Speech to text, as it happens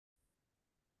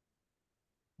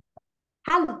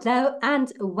Hello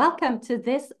and welcome to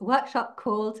this workshop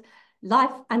called Life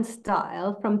and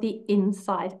Style from the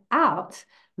Inside Out.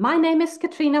 My name is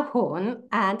Katrina Horn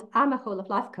and I'm a whole of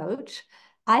life coach.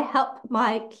 I help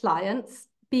my clients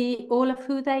be all of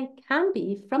who they can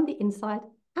be from the inside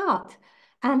out.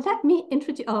 And let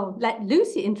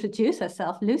Lucy introduce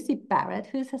herself, Lucy Barrett,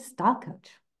 who's a style coach.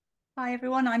 Hi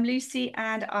everyone, I'm Lucy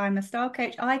and I'm a style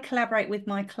coach. I collaborate with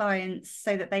my clients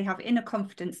so that they have inner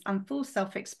confidence and full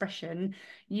self-expression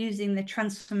using the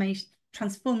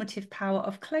transformative power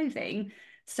of clothing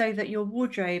so that your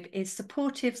wardrobe is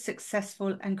supportive,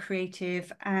 successful and creative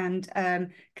and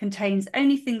contains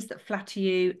only things that flatter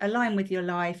you, align with your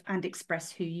life and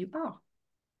express who you are.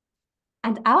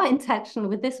 And our intention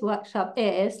with this workshop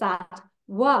is that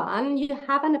one, you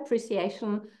have an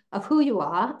appreciation of who you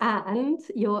are and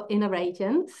your inner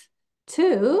radiance.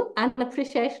 Two, an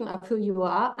appreciation of who you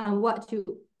are and what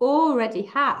you already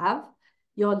have,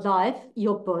 your life,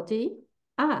 your body,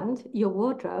 and your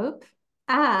wardrobe.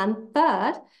 And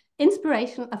third,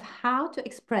 inspiration of how to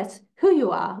express who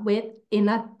you are with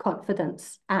inner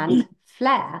confidence and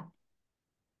flair.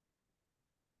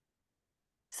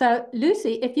 So,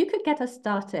 Lucy, if you could get us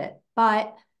started by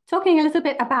talking a little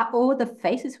bit about all the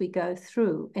phases we go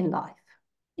through in life.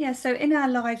 Yeah, so in our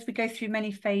lives, we go through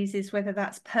many phases, whether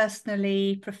that's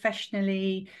personally,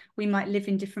 professionally, we might live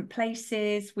in different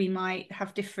places, we might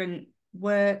have different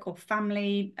work or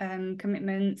family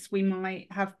commitments, we might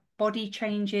have body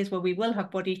changes, well, we will have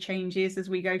body changes as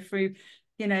we go through,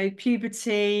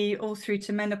 puberty, all through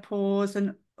to menopause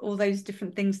and all those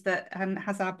different things that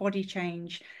has our body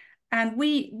change. And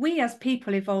we as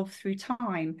people evolve through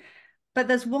time. But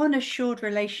there's one assured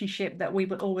relationship that we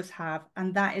will always have,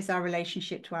 and that is our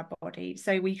relationship to our body.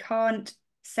 So we can't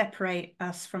separate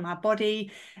us from our body.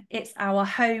 It's our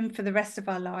home for the rest of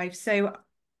our lives. So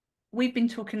we've been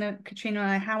talking to Katrina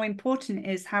and I how important it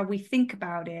is how we think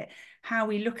about it, how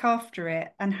we look after it,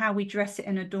 and how we dress it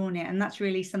and adorn it. And that's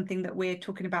really something that we're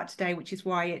talking about today, which is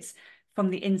why it's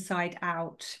from the inside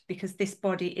out, because this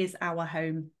body is our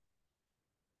home.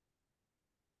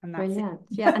 And that's Brilliant.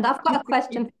 it. Yeah, and I've got a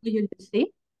question for you,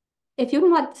 Lucy. If you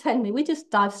wouldn't mind telling me, we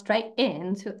just dive straight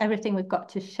into everything we've got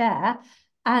to share.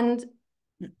 And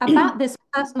about this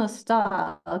personal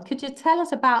style, could you tell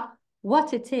us about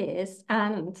what it is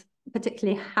and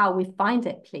particularly how we find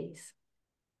it, please?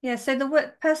 Yeah, so the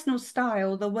word personal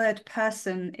style, the word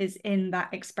person is in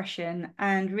that expression.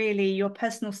 And really, your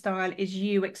personal style is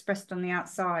you expressed on the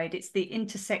outside. It's the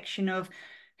intersection of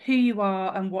who you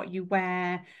are and what you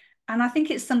wear. And I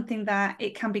think it's something that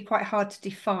it can be quite hard to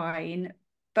define,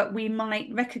 but we might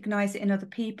recognize it in other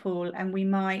people and we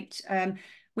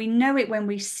know it when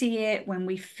we see it, when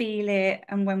we feel it,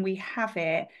 and when we have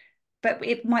it, but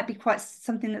it might be quite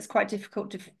something that's quite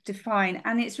difficult to define,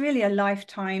 and it's really a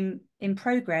lifetime in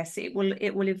progress. It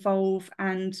will evolve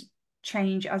and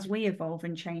change as we evolve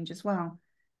and change as well.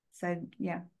 So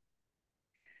yeah,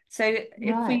 so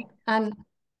if Right. we And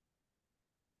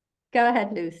go ahead,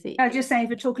 I Lucy. was just saying,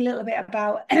 if we talk a little bit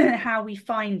about how we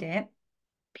find it,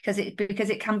 because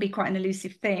it can be quite an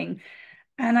elusive thing.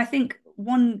 And I think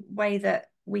one way that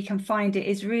we can find it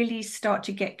is really start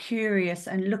to get curious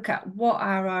and look at what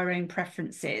are our own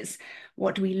preferences.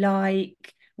 What do we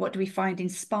like? What do we find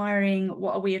inspiring?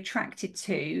 What are we attracted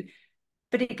to?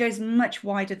 But it goes much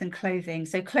wider than clothing.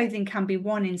 So clothing can be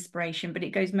one inspiration, but it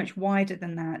goes much wider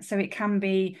than that. So it can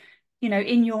be,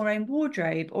 in your own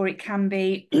wardrobe, or it can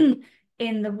be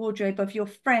in the wardrobe of your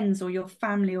friends or your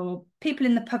family or people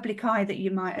in the public eye that you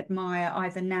might admire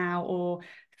either now or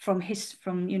from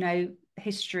history.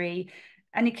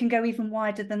 And it can go even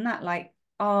wider than that, like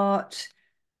art,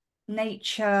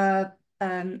 nature,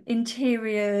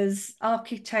 interiors,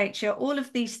 architecture, all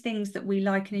of these things that we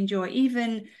like and enjoy.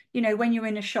 Even, when you're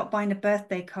in a shop buying a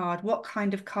birthday card, what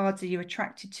kind of cards are you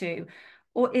attracted to?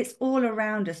 Or it's all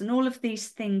around us. And all of these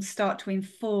things start to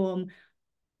inform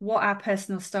what our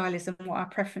personal style is and what our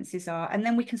preferences are. And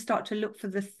then we can start to look for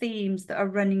the themes that are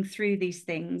running through these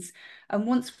things. And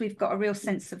once we've got a real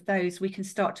sense of those, we can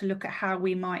start to look at how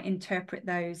we might interpret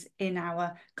those in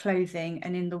our clothing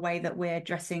and in the way that we're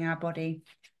dressing our body.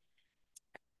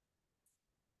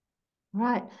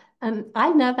 Right.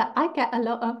 I know that I get a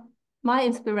lot of my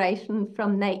inspiration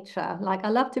from nature. Like I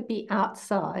love to be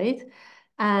outside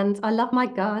and I love my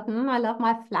garden. I love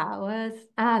my flowers.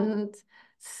 And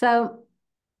so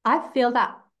I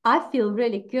feel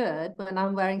really good when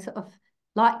I'm wearing sort of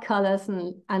light colors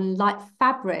and light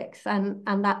fabrics and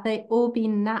that they all be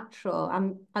natural.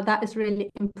 And that is really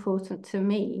important to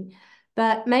me.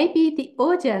 But maybe the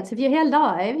audience, if you're here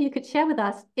live, you could share with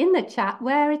us in the chat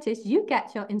where it is you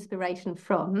get your inspiration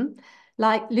from.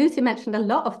 like Lucy mentioned a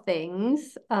lot of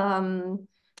things.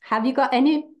 Have you got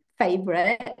any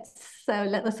favorites? So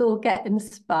let us all get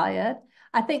inspired.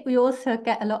 I think we also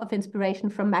get a lot of inspiration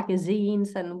from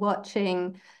magazines and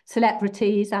watching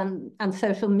celebrities and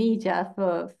social media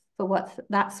for what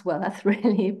that's worth,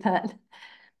 really. But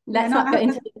Yeah, let's and not go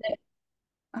into it.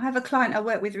 I have a client I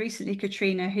worked with recently,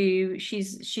 Katrina, who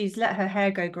she's let her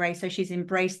hair go grey, so she's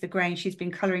embraced the grey and she's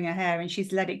been colouring her hair and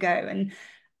she's let it go.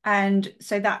 And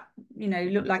so that, you know,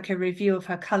 looked like a review of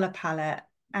her colour palette.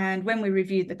 And when we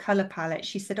reviewed the colour palette,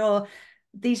 she said, oh,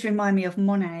 these remind me of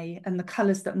Monet and the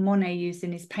colours that Monet used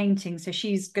in his paintings. So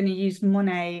she's going to use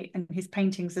Monet and his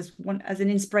paintings as an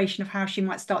inspiration of how she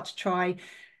might start to try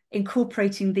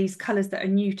incorporating these colours that are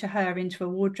new to her into a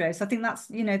wardrobe. So I think that's,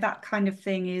 you know, that kind of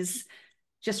thing is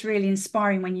just really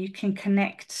inspiring when you can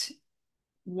connect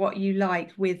what you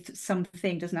like with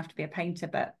something. Doesn't have to be a painter,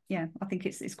 but yeah, I think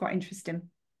it's quite interesting.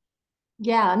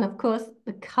 Yeah, and of course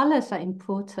the colors are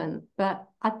important, but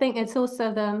I think it's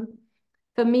also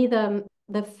for me the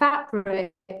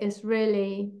fabric is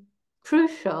really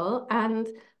crucial, and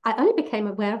I only became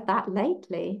aware of that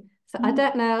lately. So I Mm.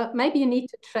 don't know, maybe you need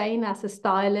to train as a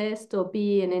stylist or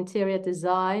be in interior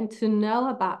design to know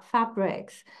about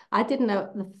fabrics. I didn't know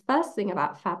the first thing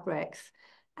about fabrics,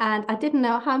 and I didn't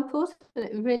know how important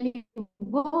it really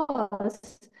was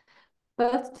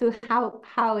both to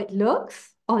how it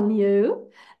looks on you,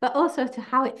 but also to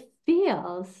how it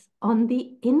feels on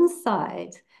the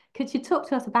inside. Could you talk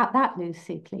to us about that,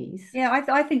 Lucy, please? Yeah,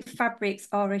 I think fabrics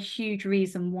are a huge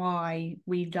reason why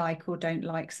we like or don't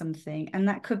like something. And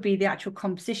that could be the actual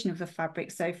composition of the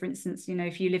fabric. So for instance, you know,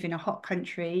 if you live in a hot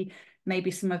country, maybe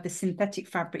some of the synthetic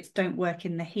fabrics don't work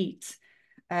in the heat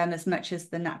as much as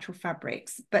the natural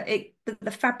fabrics. But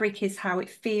the fabric is how it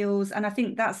feels. And I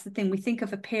think that's the thing. We think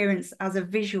of appearance as a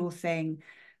visual thing,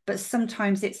 but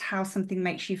sometimes it's how something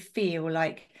makes you feel.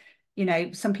 Like, you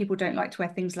know, some people don't like to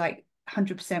wear things like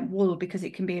 100% wool because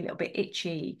it can be a little bit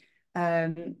itchy.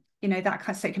 You know, that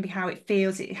kind of, so it can be how it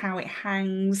feels, how it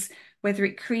hangs, whether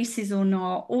it creases or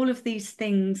not. All of these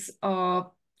things are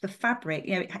the fabric.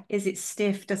 You know, is it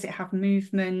stiff? Does it have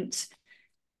movement?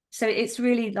 So it's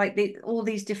really like all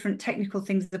these different technical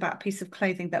things about a piece of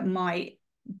clothing that might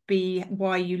be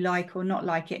why you like or not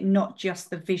like it, not just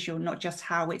the visual, not just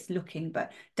how it's looking,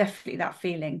 but definitely that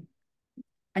feeling.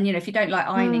 And you know, if you don't like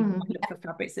ironing, you Mm. might look for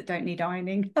fabrics that don't need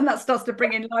ironing, and that starts to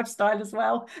bring in lifestyle as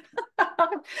well.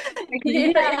 Because if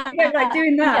you don't like Yeah,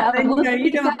 doing that, yeah, then you we'll know you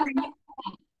speak don't about think,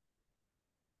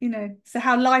 you know. So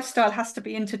how lifestyle has to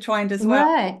be intertwined as well.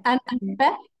 right. And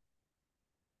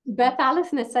Beth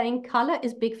Allison is saying color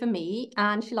is big for me,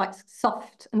 and she likes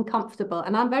soft and comfortable.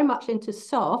 And I'm very much into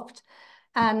soft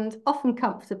and often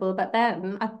comfortable, but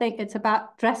then I think it's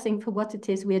about dressing for what it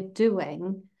is we're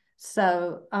doing.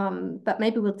 So, but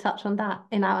maybe we'll touch on that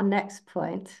in our next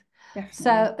point. Definitely.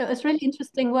 So it was really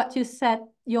interesting what you said,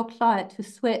 your client who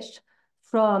switched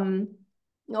from,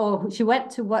 or she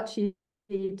went to what she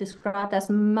described as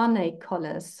Monet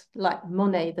colors, like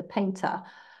Monet, the painter.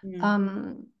 Mm.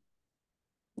 Um,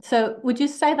 so would you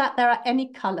say that there are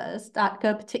any colors that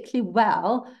go particularly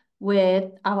well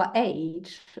with our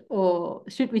age, or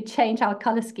should we change our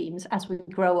color schemes as we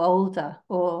grow older,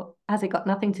 or has it got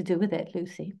nothing to do with it,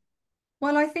 Lucy?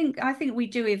 Well, I think we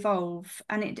do evolve,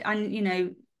 and you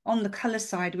know, on the color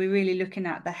side, we're really looking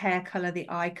at the hair color, the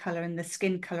eye color, and the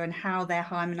skin color, and how they're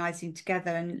harmonizing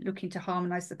together, and looking to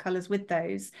harmonize the colors with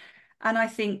those. And I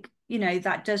think, you know,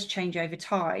 that does change over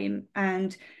time,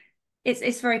 and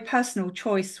it's very personal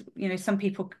choice. You know, some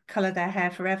people color their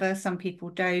hair forever, some people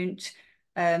don't,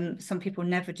 some people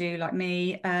never do, like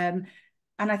me. And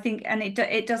I think, and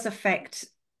it does affect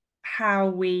how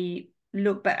we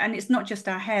look, but and it's not just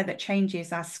our hair that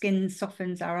changes, our skin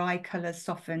softens, our eye colors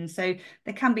soften, so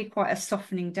there can be quite a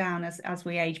softening down as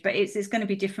we age, but it's going to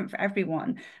be different for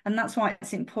everyone. And that's why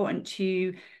it's important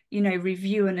to, you know,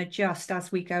 review and adjust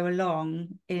as we go along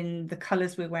in the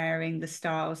colors we're wearing, the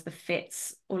styles, the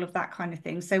fits, all of that kind of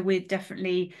thing. So we're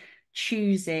definitely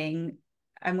choosing,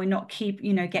 and we're not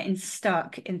you know, getting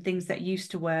stuck in things that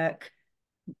used to work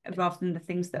rather than the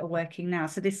things that are working now.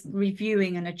 So this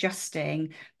reviewing and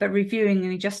adjusting, but reviewing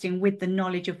and adjusting with the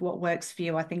knowledge of what works for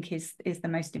you, I think is the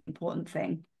most important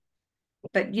thing.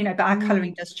 But you know, but our Mm,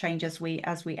 colouring does change as we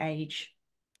age,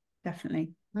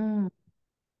 definitely. mm.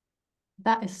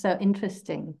 That is so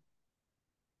interesting.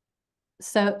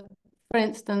 So, for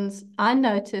instance, I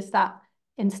noticed that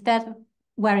instead of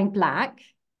wearing black,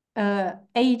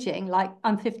 aging, like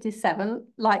I'm 57,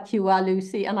 like you are,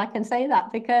 Lucy, and I can say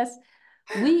that because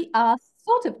we are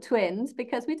sort of twins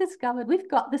because we discovered we've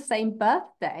got the same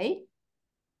birthday.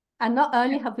 And not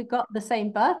only have we got the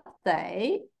same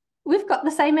birthday, we've got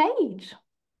the same age.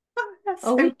 That's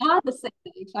Or so we are the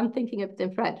same age. I'm thinking of it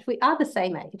in French. We are the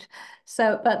same age.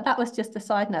 So, but that was just a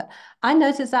side note. I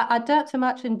noticed that I don't so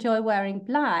much enjoy wearing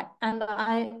black, and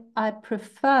I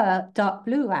prefer dark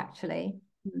blue actually.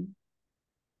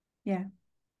 yeah.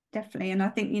 Definitely. And I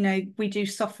think, we do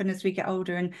soften as we get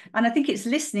older. And I think it's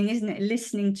listening, isn't it?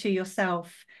 Listening to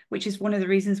yourself, which is one of the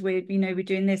reasons we're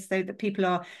doing this, so that people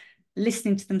are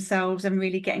listening to themselves and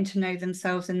really getting to know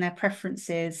themselves and their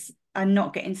preferences, and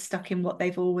not getting stuck in what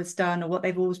they've always done or what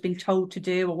they've always been told to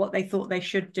do or what they thought they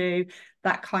should do,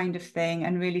 that kind of thing,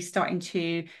 and really starting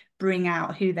to bring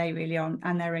out who they really are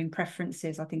and their own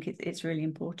preferences. I think it's really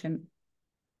important.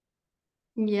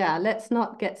 Yeah, let's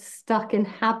not get stuck in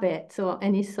habits or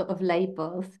any sort of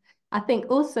labels. I think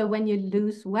also when you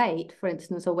lose weight, for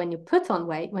instance, or when you put on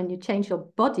weight, when you change your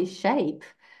body shape,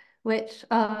 which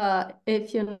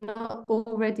if you're not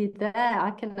already there,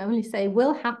 I can only say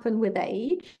will happen with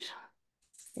age.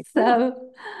 It will.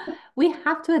 So we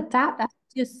have to adapt, as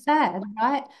you said,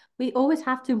 right? We always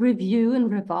have to review and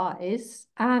revise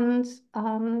and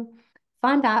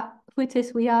find out who it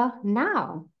is we are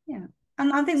now. Yeah.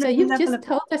 And I think So there's a you've level of just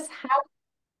told us how.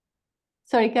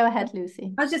 Sorry, go ahead,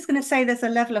 Lucy. I was just going to say there's a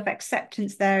level of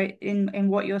acceptance there in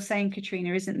what you're saying,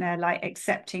 Katrina, isn't there? Like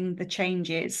accepting the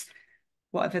changes,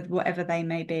 whatever they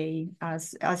may be,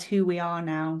 as who we are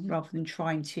now, rather than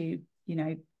trying to,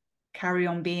 carry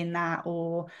on being that,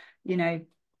 or, yeah,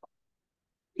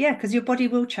 because your body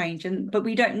will change, but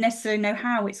we don't necessarily know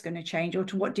how it's going to change or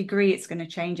to what degree it's going to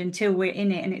change until we're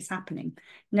in it and it's happening.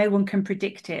 No one can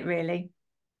predict it, really.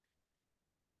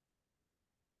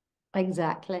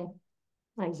 Exactly.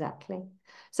 Exactly.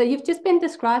 So you've just been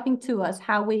describing to us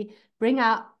how we bring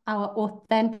out our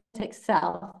authentic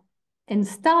self in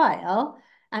style.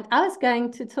 And I was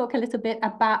going to talk a little bit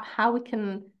about how we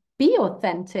can be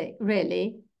authentic,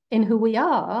 really, in who we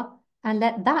are and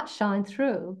let that shine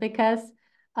through. Because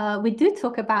we do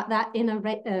talk about that in a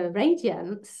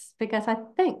radiance, because I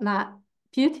think that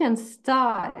beauty and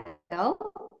style,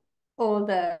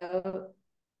 although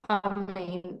I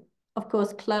mean, of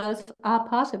course, clothes are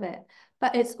part of it,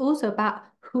 but it's also about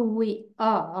who we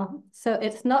are. So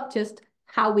it's not just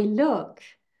how we look,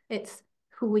 it's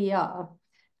who we are.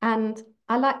 And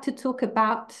I like to talk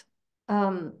about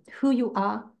who you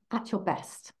are at your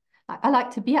best. I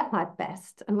like to be at my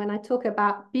best. And when I talk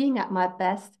about being at my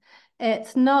best,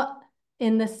 it's not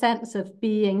in the sense of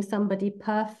being somebody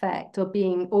perfect or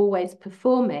being always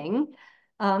performing.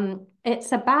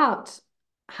 It's about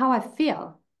how I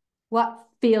feel, what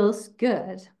feels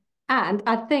good. And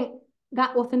I think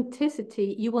that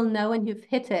authenticity, you will know when you've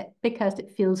hit it because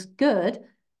it feels good,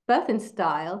 both in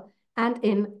style and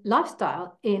in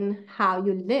lifestyle, in how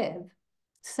you live.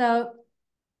 So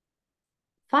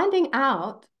finding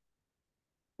out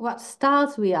what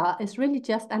styles we are is really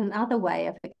just another way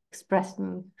of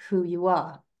expressing who you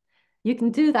are. You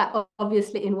can do that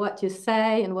obviously in what you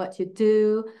say and what you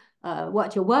do,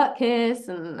 what your work is,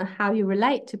 and how you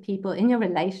relate to people in your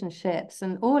relationships,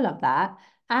 and all of that.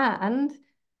 And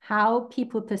how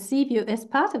people perceive you is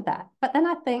part of that. But then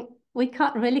I think we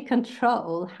can't really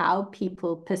control how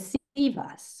people perceive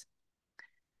us.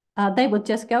 They will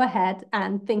just go ahead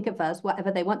and think of us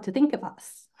whatever they want to think of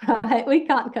us, right? We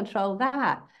can't control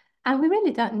that. And we really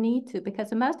don't need to,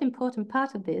 because the most important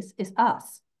part of this is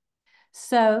us.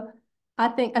 So I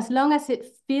think as long as it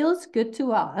feels good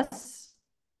to us,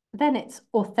 then it's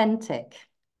authentic.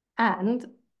 And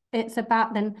it's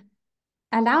about then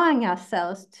allowing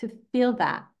ourselves to feel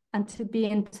that and to be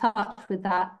in touch with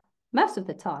that most of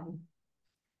the time.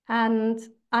 And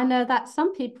I know that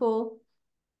some people,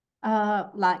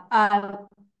 like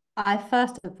I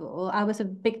first of all, I was a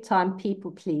big time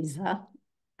people pleaser.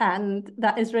 And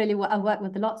that is really what I work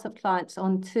with lots of clients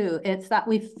on too. It's that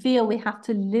we feel we have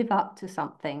to live up to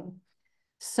something.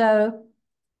 So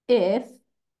if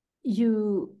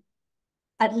you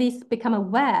at least become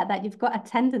aware that you've got a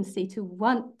tendency to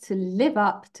want to live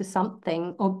up to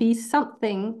something or be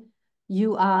something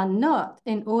you are not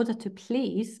in order to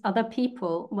please other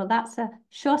people, well, that's a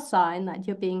sure sign that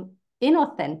you're being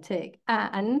inauthentic,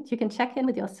 and you can check in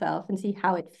with yourself and see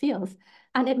how it feels.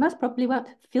 And it most probably won't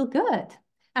feel good.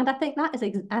 And I think that is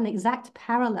an exact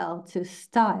parallel to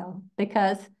style,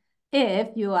 because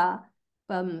if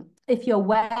you're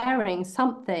wearing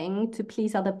something to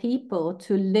please other people,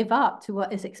 to live up to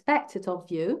what is expected of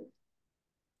you,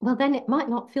 well, then it might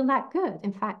not feel that good.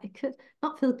 In fact, it could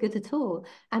not feel good at all.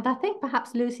 And I think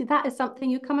perhaps, Lucy, that is something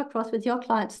you come across with your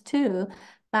clients too,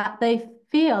 that they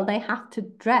feel they have to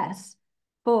dress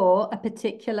for a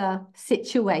particular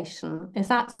situation. Is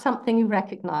that something you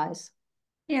recognize?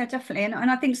 Yeah, definitely.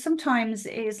 And I think sometimes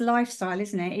it is lifestyle,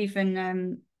 isn't it?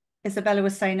 Even Isabella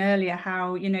was saying earlier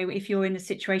how, if you're in a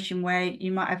situation where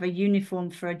you might have a uniform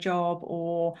for a job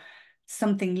or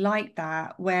something like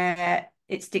that, where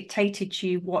it's dictated to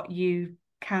you what you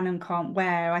can and can't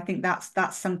wear, I think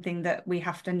that's something that we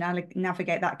have to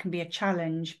navigate. That can be a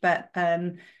challenge. But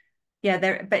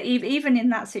yeah, but even in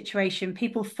that situation,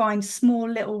 people find small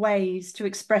little ways to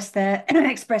express their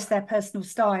express their personal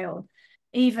style,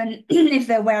 even if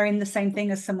they're wearing the same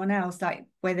thing as someone else, like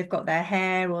where they've got their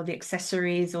hair or the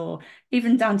accessories, or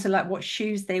even down to like what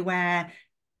shoes they wear.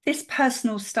 This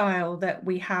personal style that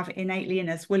we have innately in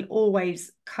us will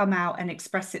always come out and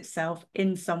express itself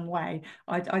in some way.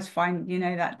 I find,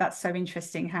 that's so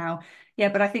interesting how, yeah,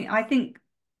 but I think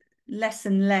less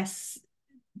and less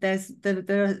there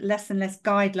are less and less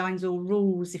guidelines or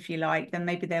rules, if you like, than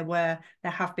maybe there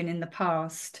have been in the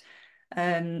past.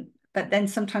 But then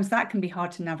sometimes that can be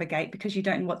hard to navigate because you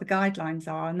don't know what the guidelines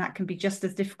are, and that can be just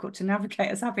as difficult to navigate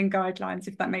as having guidelines,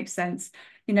 if that makes sense.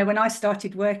 When I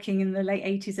started working in the late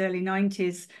 80s, early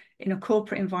 90s in a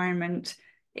corporate environment,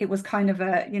 it was kind of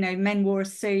men wore a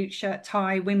suit, shirt,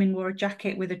 tie, women wore a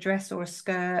jacket with a dress or a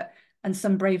skirt, and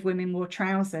some brave women wore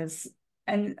trousers.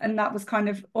 And that was kind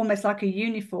of almost like a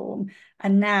uniform.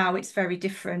 And now it's very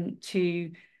different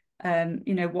to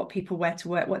what people wear to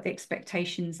work, what the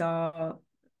expectations are.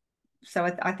 So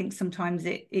I think sometimes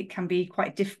it can be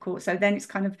quite difficult. So then it's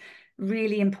kind of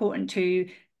really important to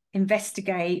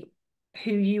investigate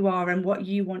who you are and what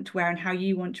you want to wear and how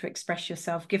you want to express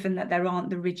yourself, given that there aren't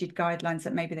the rigid guidelines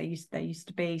that maybe there used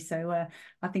to be. So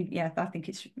I think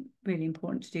it's really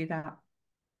important to do that.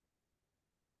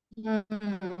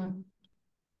 Mm.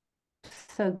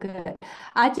 So good.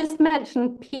 I just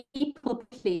mentioned people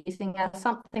pleasing as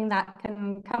something that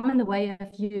can come in the way of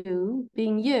you,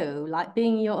 like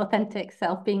being your authentic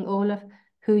self, being all of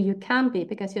who you can be,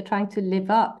 because you're trying to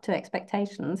live up to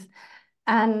expectations.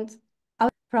 And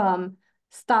from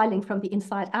styling from the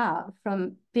inside out,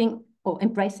 from being or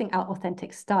embracing our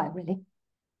authentic style, really.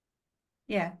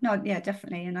 Yeah, no, yeah,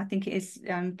 definitely. And I think it is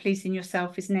pleasing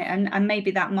yourself, isn't it? And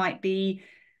maybe that might be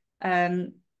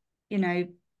um, you know,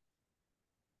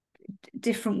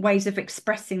 different ways of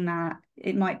expressing that.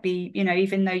 It might be,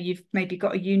 even though you've maybe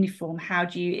got a uniform,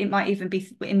 it might even be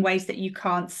in ways that you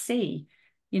can't see.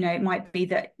 It might be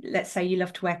that, let's say you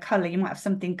love to wear color, you might have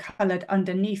something colored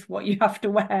underneath what you have to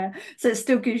wear. So it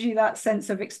still gives you that sense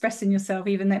of expressing yourself,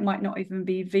 even though it might not even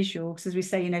be visual. Because as we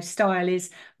say, style is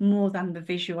more than the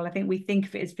visual. I think we think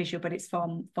of it as visual, but it's far,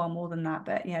 far more than that.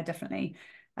 But yeah, definitely.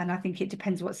 And I think it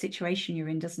depends what situation you're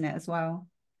in, doesn't it, as well?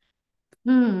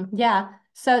 Yeah.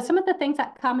 So some of the things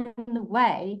that come in the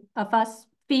way of us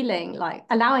feeling like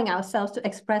allowing ourselves to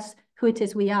express who it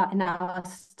is we are in our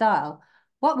style,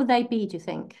 what would they be, do you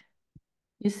think?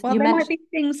 Well, You there might mentioned,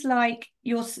 be things like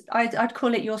I'd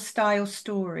call it your style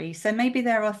story. So maybe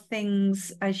there are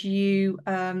things as you've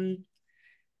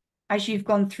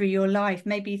gone through your life,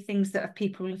 maybe things that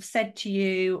people have said to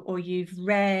you, or you've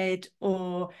read,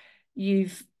 or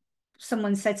you've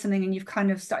someone said something and you've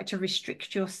kind of started to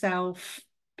restrict yourself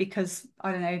because,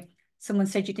 I don't know, someone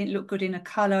said you didn't look good in a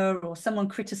color, or someone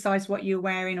criticized what you're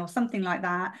wearing, or something like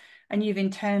that, and you've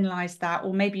internalized that.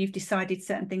 Or maybe you've decided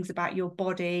certain things about your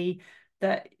body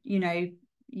that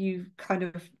you kind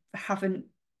of haven't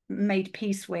made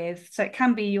peace with. So it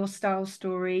can be your style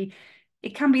story.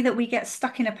 It can be that we get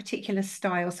stuck in a particular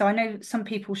style. So I know some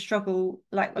people struggle,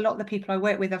 like a lot of the people I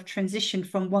work with have transitioned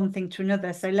from one thing to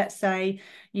another. So let's say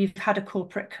you've had a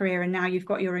corporate career and now you've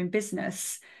got your own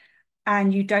business,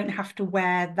 and you don't have to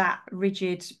wear that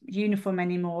rigid uniform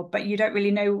anymore, but you don't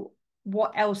really know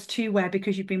what else to wear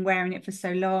because you've been wearing it for so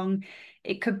long.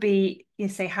 It could be,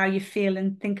 say, how you feel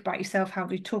and think about yourself, how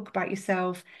you talk about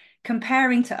yourself.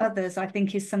 Comparing to others, I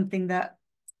think, is something that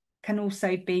can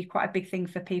also be quite a big thing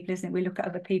for people, isn't it? We look at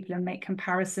other people and make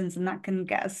comparisons, and that can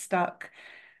get us stuck.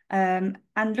 And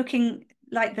looking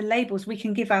like the labels, we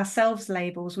can give ourselves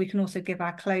labels, we can also give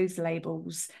our clothes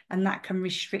labels, and that can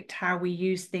restrict how we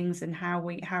use things and how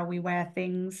we wear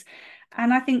things.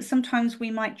 And I think sometimes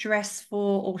we might dress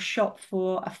for or shop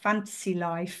for a fantasy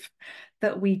life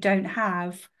that we don't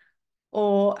have,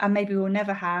 or and maybe we'll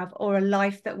never have, or a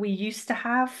life that we used to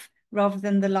have rather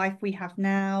than the life we have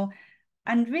now.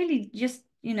 And really just,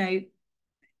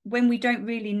 when we don't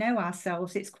really know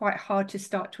ourselves, it's quite hard to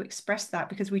start to express that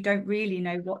because we don't really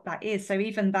know what that is. So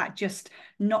even that, just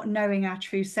not knowing our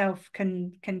true self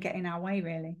can get in our way,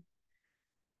 really.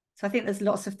 So I think there's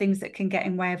lots of things that can get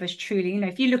in way of us truly,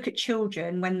 if you look at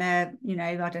children when they're,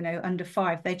 I don't know, under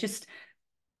 5,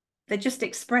 they're just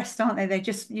expressed, aren't they? They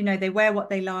just, they wear what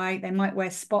they like. They might wear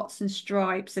spots and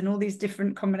stripes and all these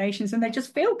different combinations, and they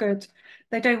just feel good.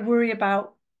 They don't worry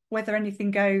about whether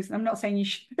anything goes. I'm not saying you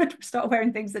should start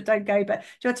wearing things that don't go, but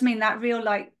do you know what I mean? That real,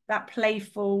 like that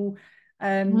playful,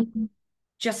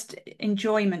 just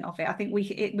enjoyment of it. I think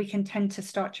we can tend to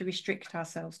start to restrict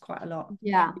ourselves quite a lot.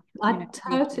 Yeah, I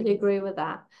totally agree with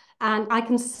that. And I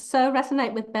can so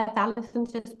resonate with Beth Allison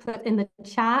just put in the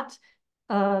chat.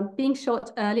 Being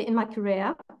short early in my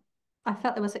career, I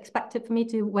felt it was expected for me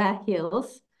to wear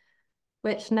heels,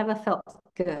 which never felt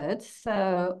good.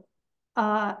 So,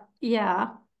 yeah,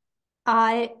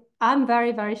 I'm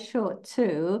very, very short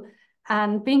too.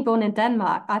 And being born in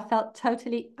Denmark, I felt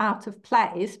totally out of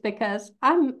place because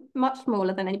I'm much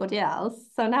smaller than anybody else.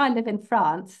 So now I live in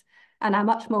France and I'm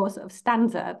much more sort of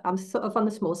standard. I'm sort of on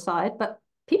the small side, but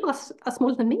people are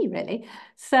smaller than me, really.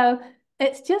 So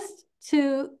it's just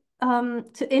to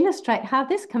illustrate how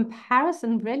this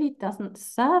comparison really doesn't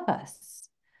serve us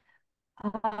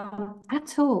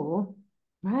at all,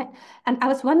 right? And I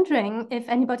was wondering if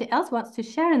anybody else wants to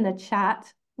share in the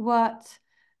chat what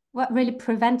really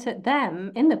prevented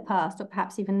them in the past, or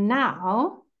perhaps even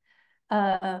now,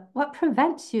 what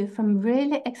prevents you from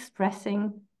really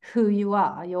expressing who you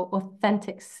are, your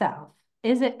authentic self?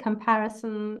 Is it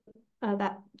comparison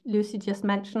that Lucy just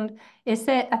mentioned? Is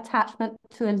it attachment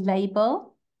to a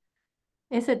label?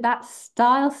 Is it that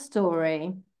style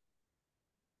story?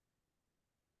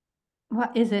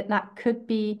 What is it that could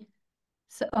be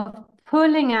sort of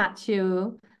pulling at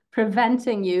you,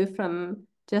 preventing you from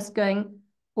just going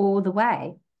all the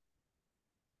way?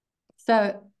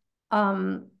 So,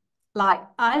 like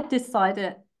I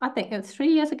decided, I think it was 3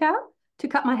 years ago, to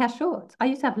cut my hair short. I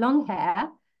used to have long hair,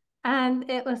 and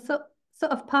it was sort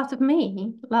of part of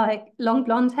me, like long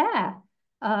blonde hair.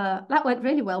 That went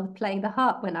really well with playing the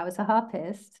harp when I was a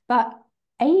harpist. But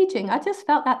aging, I just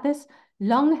felt that this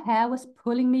long hair was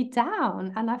pulling me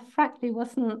down, and I frankly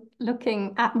wasn't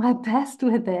looking at my best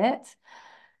with it.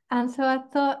 And so I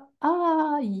thought,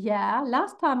 oh, yeah,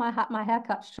 last time I had my hair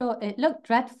cut short, it looked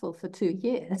dreadful for 2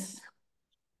 years,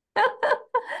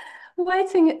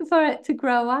 waiting for it to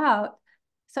grow out.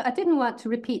 So I didn't want to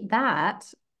repeat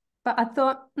that, but I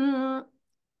thought,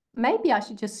 maybe I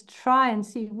should just try and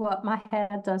see what my hair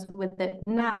does with it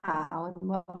now and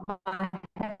what my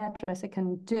hairdresser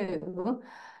can do.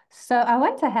 So I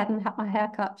went ahead and had my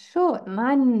hair cut short, and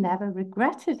I never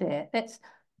regretted it. It's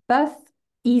both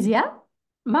easier,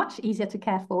 much easier to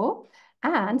care for.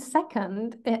 And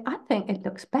second, I think it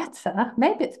looks better.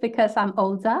 Maybe it's because I'm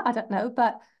older, I don't know,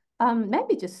 but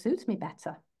maybe it just suits me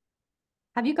better.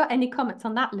 Have you got any comments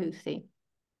on that, Lucy?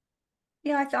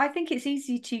 Yeah, I think it's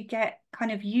easy to get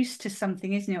kind of used to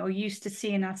something, isn't it? Or used to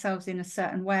seeing ourselves in a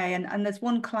certain way. And there's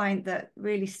one client that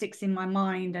really sticks in my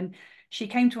mind. And she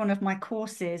came to one of my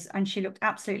courses and she looked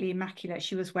absolutely immaculate.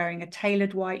 She was wearing a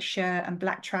tailored white shirt and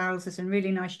black trousers and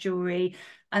really nice jewelry.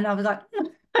 And I was like,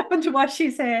 I wonder why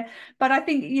she's here. But I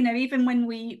think, even when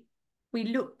we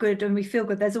look good and we feel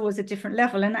good, there's always a different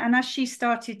level. And as she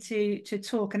started to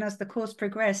talk, and as the course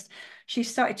progressed, she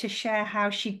started to share how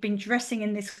she'd been dressing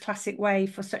in this classic way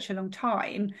for such a long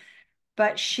time,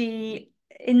 but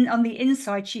on the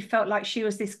inside, she felt like she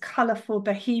was this colorful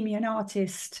bohemian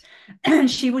artist,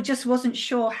 and she just wasn't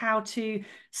sure how to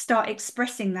start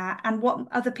expressing that and what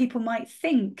other people might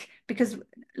think, because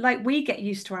like we get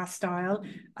used to our style,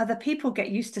 other people get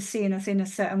used to seeing us in a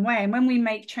certain way. And when we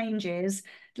make changes,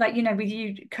 like, with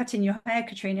you cutting your hair,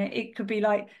 Katrina, it could be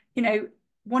like,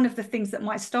 one of the things that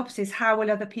might stop us is how will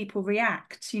other people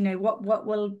react?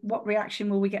 What reaction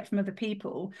will we get from other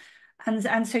people?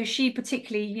 And so she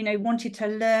particularly, wanted to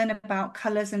learn about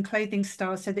colours and clothing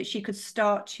styles so that she could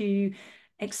start to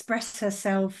express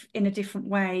herself in a different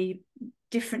way,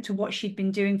 different to what she'd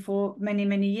been doing for many,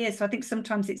 many years. So I think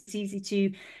sometimes it's easy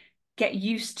to get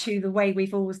used to the way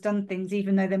we've always done things,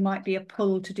 even though there might be a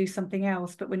pull to do something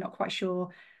else, but we're not quite sure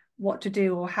what to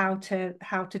do or how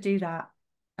to do that.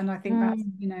 And I think that's,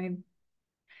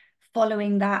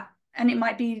 following that, and it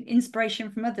might be inspiration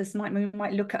from others. We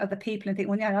might look at other people and think,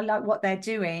 well, yeah, I like what they're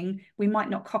doing. We might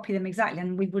not copy them exactly,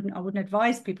 and I wouldn't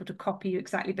advise people to copy you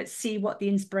exactly, but see what the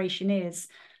inspiration is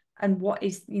and what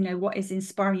is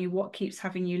inspiring you, what keeps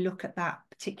having you look at that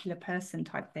particular person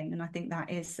type thing. And I think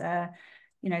that is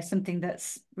something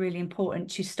that's really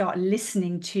important, to start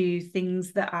listening to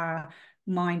things that our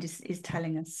mind is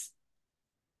telling us.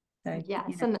 So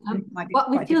Yes, and might be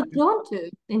what we quite feel different. drawn to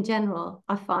in general,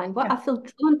 I find what I feel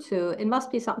drawn to, it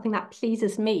must be something that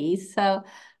pleases me. So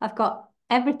I've got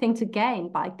everything to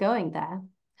gain by going there.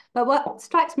 But what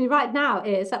strikes me right now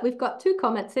is that we've got two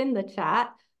comments in the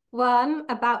chat. one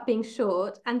about being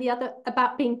short and the other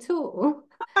about being tall.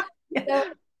 Yeah. So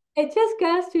it just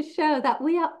goes to show that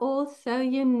we are all so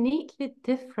uniquely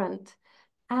different.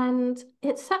 And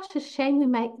it's such a shame we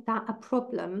make that a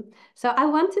problem. So I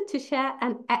wanted to share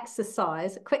an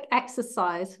exercise, a quick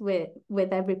exercise with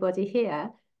everybody here.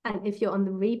 And if you're on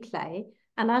the replay,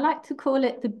 and I like to call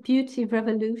it the beauty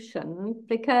revolution,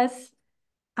 because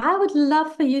I would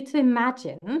love for you to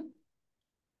imagine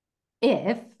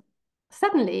if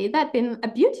suddenly there'd been a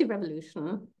beauty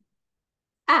revolution.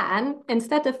 And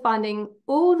instead of finding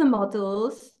all the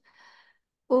models,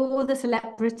 all the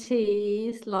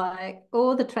celebrities, like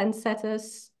all the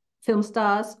trendsetters, film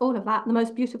stars, all of that, the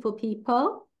most beautiful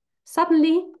people,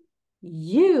 suddenly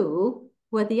you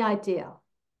were the ideal.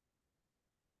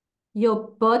 Your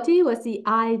body was the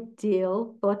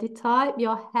ideal body type.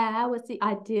 Your hair was the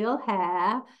ideal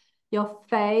hair. Your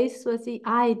face was the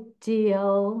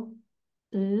ideal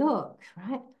look,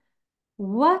 right?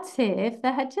 What if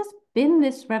there had just been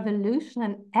this revolution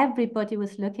and everybody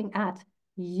was looking at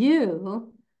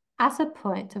you as a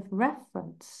point of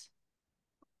reference?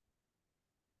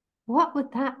 What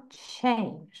would that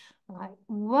change? Like,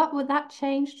 what would that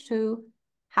change to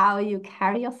how you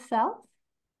carry yourself?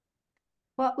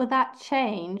 What would that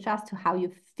change as to how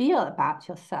you feel about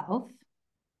yourself?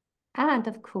 And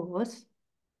of course,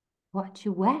 what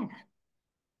you wear.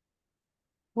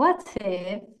 What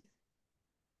if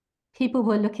people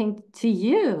were looking to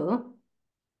you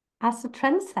as a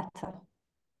trendsetter?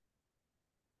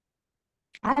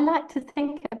 I like to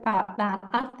think about that.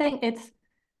 I think it's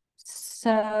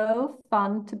so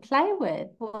fun to play with.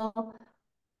 Well,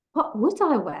 what would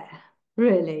I wear,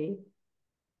 really?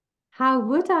 How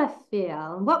would I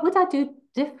feel? What would I do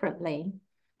differently?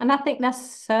 And I think there's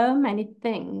so many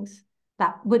things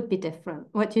that would be different.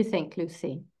 What do you think,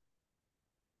 Lucy?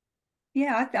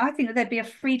 Yeah, I think that there'd be a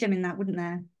freedom in that, wouldn't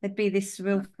there? There'd be this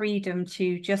real freedom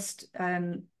to just,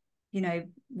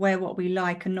 wear what we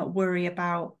like and not worry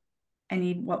about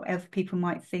any whatever people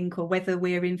might think, or whether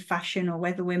we're in fashion, or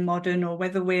whether we're modern, or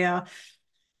whether we are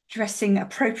dressing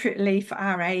appropriately for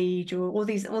our age, or all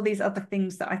these other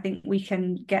things that I think we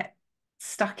can get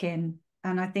stuck in.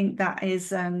 And I think that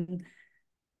is, I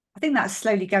think that's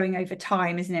slowly going over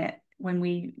time, isn't it? When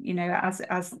we,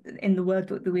 as in the world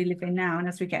that we live in now, and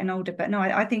as we're getting older. But no,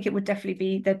 I think it would definitely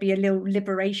be, there'd be a little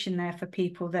liberation there for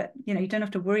people, that you don't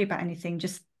have to worry about anything,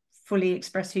 just fully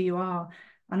express who you are.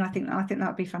 And I think that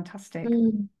would be fantastic.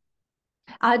 Mm.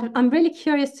 I'm really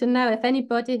curious to know if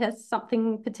anybody has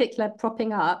something particular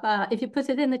propping up. If you put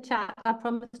it in the chat, I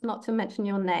promise not to mention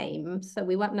your name, so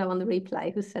we won't know on the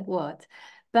replay who said what.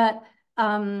 But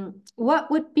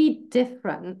what would be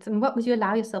different, and what would you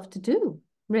allow yourself to do,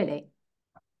 really?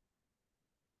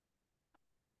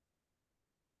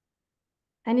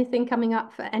 Anything coming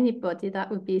up for anybody?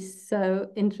 That would be so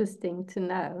interesting to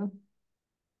know.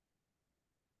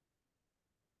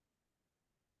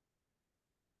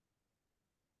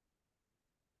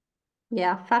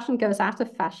 Yeah, fashion goes out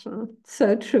of fashion.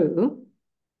 So true.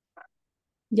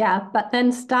 Yeah, but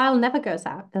then style never goes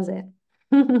out, does it?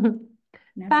 Never.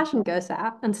 Fashion goes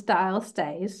out and style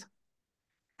stays.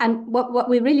 And what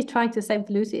we're really trying to say with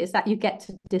Lucy is that you get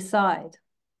to decide,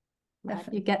 right?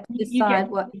 You Definitely. get to You get decide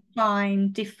what. to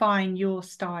define your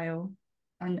style,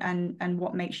 and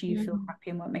what makes you feel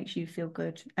happy and what makes you feel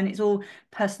good. And it's all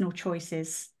personal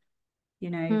choices,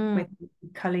 Mm. whether you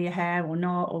color your hair or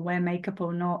not, or wear makeup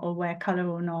or not, or wear color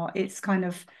or not. It's kind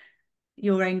of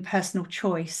your own personal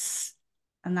choice,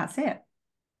 and that's it.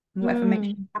 And whatever makes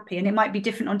you Mm. happy. And it might be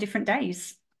different on different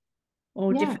days,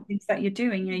 or Yeah. different things that you're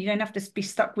doing. You don't have to be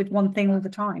stuck with one thing all the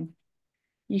time.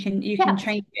 You can Yes.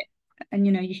 change it, and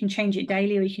you can change it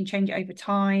daily, or you can change it over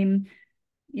time.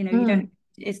 You don't, Mm.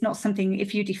 it's not something,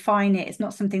 if you define it, it's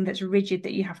not something that's rigid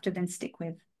that you have to then stick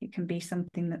with. It can be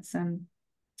something that's and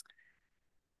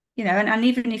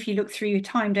even if you look through your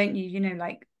time, don't you,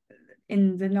 like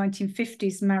in the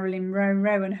 1950s, Marilyn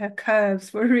Monroe and her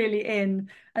curves were really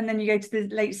in. And then you go to the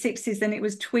late 60s, and it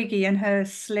was Twiggy and her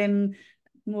slim,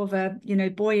 more of a,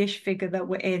 boyish figure that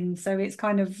were in. So it's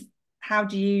kind of, how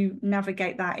do you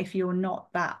navigate that if you're not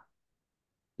that,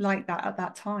 like that at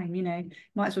that time?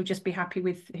 Might as well just be happy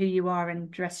with who you are and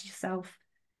dress yourself,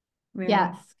 really.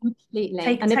 Yes, completely.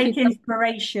 Take And if you take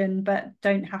inspiration, but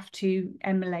don't have to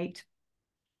emulate.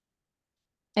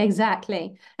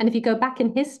 exactly. And if you go back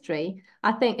in history,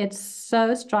 I think it's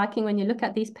so striking when you look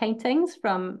at these paintings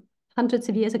from hundreds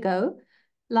of years ago,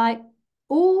 like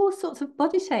all sorts of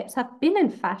body shapes have been in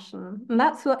fashion. And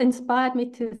that's what inspired me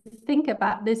to think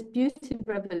about this beauty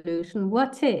revolution.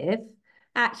 What if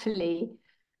actually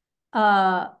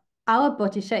uh, our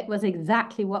body shape was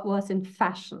exactly what was in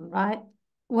fashion, right?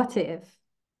 what if?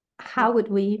 Yeah. How would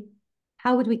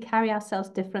we carry ourselves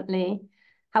differently?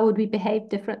 How would we behave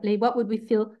differently? What would we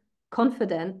feel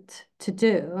confident to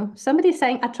do? Somebody's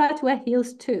saying, I try to wear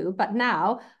heels too, but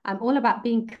now I'm all about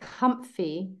being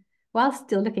comfy while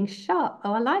still looking sharp.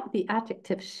 Oh, I like the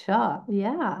adjective sharp.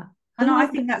 Yeah. And Who I has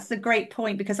the think that's a great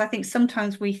point, because I think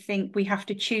sometimes we think we have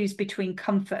to choose between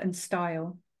comfort and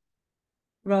style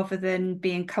rather than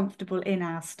being comfortable in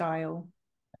our style,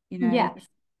 you know. yes.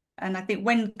 And I think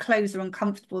when clothes are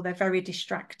uncomfortable, they're very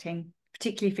distracting,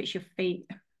 particularly if it's your feet.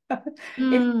 If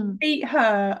Mm, feet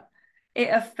hurt, it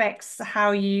affects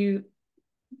how you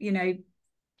know,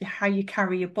 how you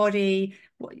carry your body,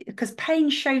 because pain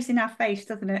shows in our face,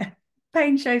 doesn't it?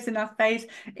 Pain shows in our face,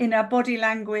 in our body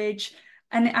language.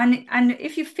 And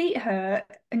if your feet hurt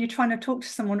and you're trying to talk to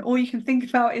someone, all you can think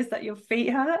about is that your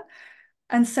feet hurt.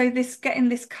 And so this getting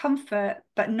this comfort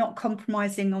but not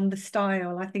compromising on the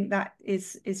style, I think that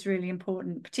is really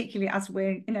important, particularly as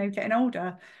we're, getting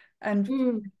older, and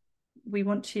mm, we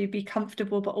want to be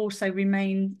comfortable but also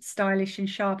remain stylish and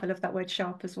sharp. I love that word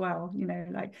sharp as well,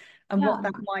 like, and what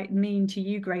yeah. that might mean to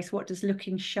you, Grace. What does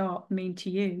looking sharp mean to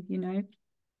you?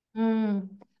 Mm.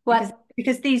 Because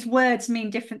Well, these words mean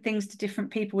different things to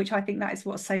different people, which I think that is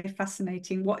what's so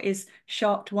fascinating. What is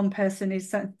sharp to one person is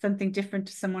something different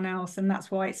to someone else, and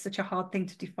that's why it's such a hard thing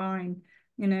to define.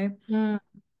 mm.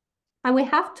 And we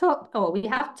have talked, or we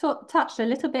have touched a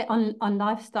little bit on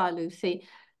lifestyle, Lucy.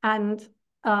 And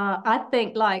I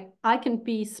think like I can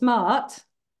be smart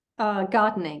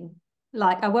gardening.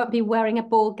 Like I won't be wearing a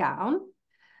ball gown,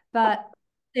 but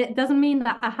it doesn't mean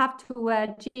that I have to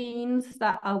wear jeans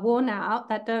that are worn out,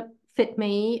 that don't fit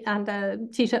me, and a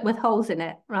t-shirt with holes in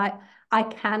it, right? I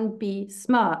can be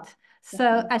smart. So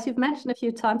Definitely. as you've mentioned a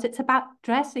few times, it's about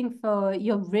dressing for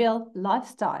your real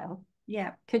lifestyle.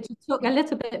 Yeah. Could you talk a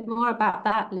little bit more about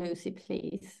that, Lucy,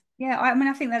 please? Yeah, I mean,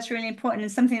 I think that's really important,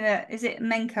 and something that, is it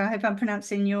Menka? I hope I'm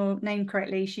pronouncing your name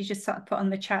correctly. She just sort of put on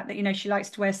the chat that, she likes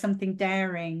to wear something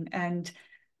daring, and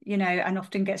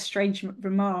often gets strange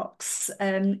remarks.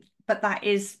 But that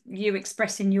is you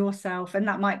expressing yourself, and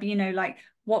that might be, like,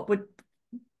 what would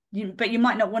but you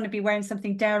might not want to be wearing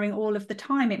something daring all of the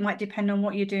time. It might depend on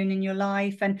what you're doing in your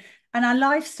life, and our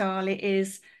lifestyle. It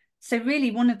is so really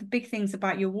one of the big things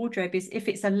about your wardrobe is if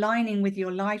it's aligning with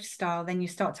your lifestyle, then you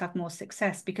start to have more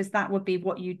success, because that would be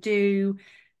what you do,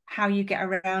 how you get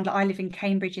around. I live in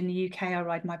Cambridge in the UK. I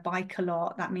ride my bike a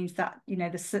lot. That means that,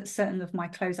 the certain of my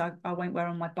clothes I won't wear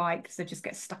on my bike because they just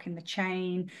get stuck in the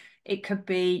chain. It could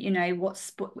be, what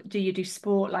sport do you do?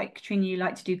 Sport, like Katrina, you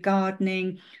like to do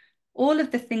gardening. All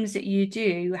of the things that you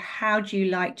do, how do you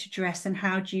like to dress and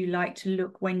how do you like to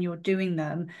look when you're doing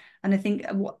them? And I think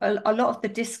a lot of the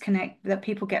disconnect that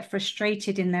people get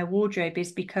frustrated in their wardrobe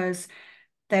is because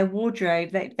their wardrobe,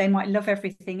 they might love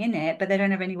everything in it, but they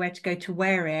don't have anywhere to go to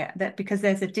wear it. That because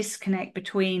there's a disconnect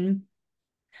between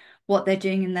what they're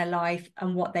doing in their life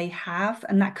and what they have,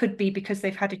 and that could be because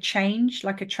they've had a change,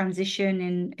 like a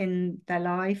transition in their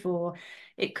life, or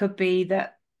it could be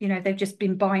that they've just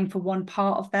been buying for one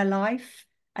part of their life,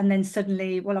 and then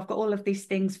suddenly, well, I've got all of these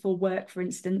things for work, for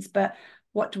instance, but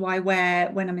what do I wear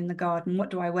when I'm in the garden? What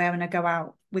do I wear when I go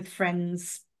out with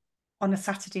friends on a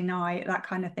Saturday night, that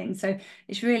kind of thing. So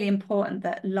it's really important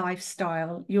that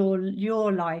lifestyle,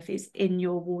 your life is in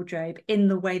your wardrobe, in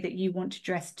the way that you want to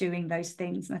dress, doing those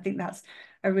things. And I think that's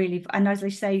and as I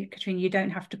say, Katrina, you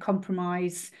don't have to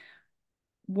compromise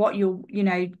what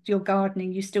you're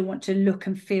gardening. You still want to look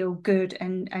and feel good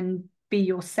and be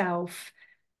yourself,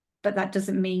 but that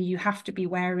doesn't mean you have to be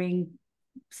wearing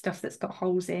stuff that's got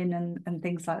holes in and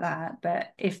things like that.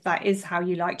 But if that is how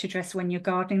you like to dress when you're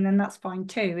gardening, then that's fine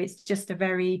too. It's just a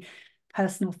very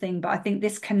personal thing. But I think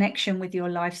this connection with your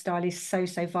lifestyle is so,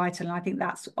 so vital. And I think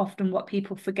that's often what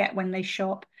people forget when they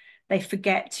shop. They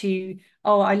forget to,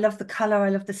 oh, I love the color, I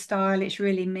love the style, it's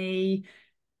really me.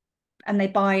 And they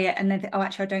buy it and then, oh,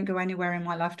 actually, I don't go anywhere in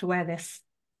my life to wear this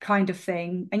kind of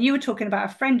thing. And you were talking about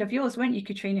a friend of yours, weren't you,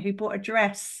 Katrina, who bought a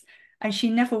dress and she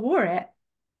never wore it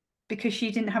because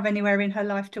she didn't have anywhere in her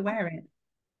life to wear it.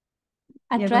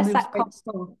 A When dress we that spoke cost,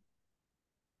 before.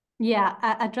 yeah,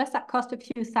 a dress that cost a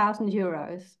few thousand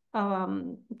euros.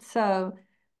 So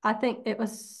I think it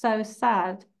was so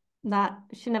sad that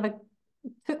she never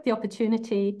took the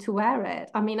opportunity to wear it.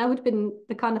 I mean, I would have been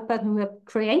the kind of person who would have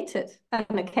created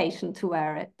an occasion to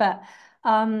wear it, but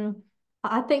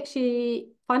I think she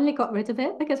finally got rid of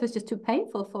it because it was just too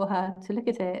painful for her to look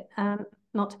at it and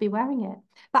not to be wearing it.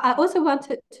 But I also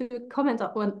wanted to comment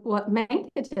on what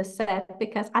Menka just said,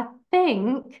 because I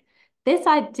think this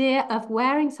idea of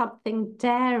wearing something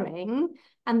daring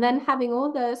and then having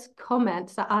all those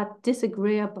comments that are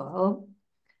disagreeable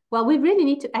Well, we really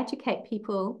need to educate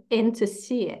people into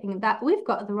seeing that we've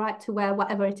got the right to wear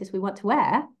whatever it is we want to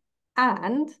wear,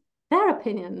 and their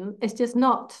opinion is just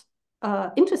not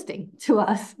interesting to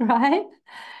us, right?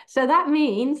 So that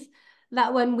means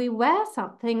that when we wear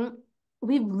something,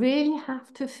 we really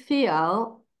have to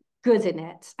feel good in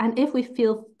it. And if we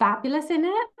feel fabulous in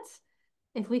it,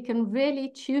 if we can really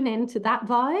tune into that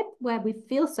vibe where we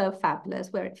feel so fabulous,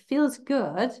 where it feels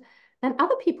good, then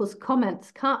other people's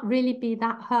comments can't really be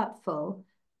that hurtful.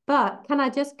 But can I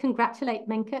just congratulate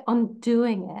Minka on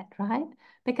doing it, right?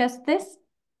 Because this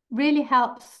really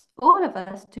helps all of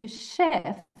us to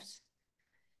shift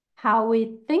how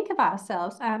we think of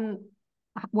ourselves and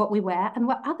what we wear and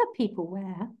what other people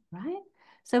wear, right?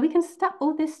 So we can stop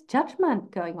all this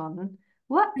judgment going on.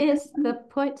 What is the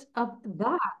point of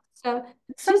that? So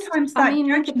just, Sometimes I that mean,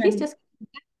 Minka, please judgment, just,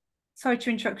 sorry to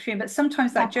interrupt you, but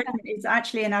sometimes that yeah, judgment is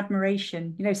actually an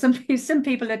admiration. You know, some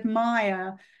people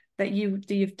admire that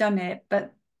you've done it,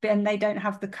 but then they don't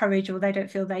have the courage or they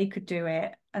don't feel they could do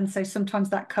it. And so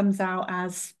sometimes that comes out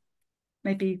as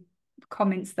maybe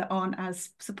comments that aren't as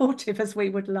supportive as we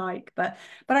would like. But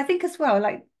I think as well,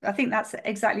 like I think that's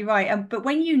exactly right. But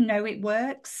when you know it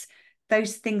works,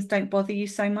 those things don't bother you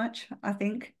so much, I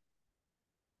think.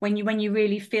 When you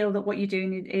really feel that what you're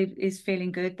doing is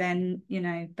feeling good, then you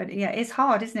know. But yeah, it's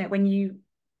hard, isn't it, when you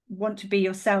want to be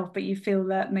yourself but you feel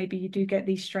that maybe you do get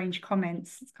these strange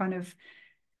comments. It's kind of,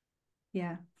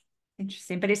 yeah,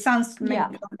 interesting. But it sounds yeah,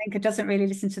 Minka doesn't really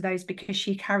listen to those because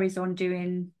she carries on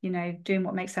doing, you know, doing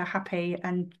what makes her happy,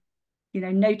 and you know,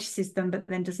 notices them but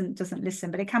then doesn't listen.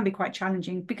 But it can be quite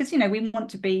challenging because, you know, we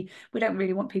don't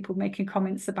really want people making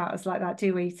comments about us like that,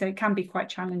 do we? So it can be quite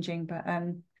challenging. But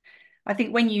I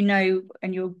think when you know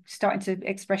and you're starting to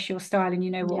express your style and you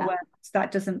know what yeah, works,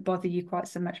 that doesn't bother you quite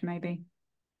so much, maybe.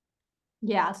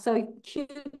 yeah. So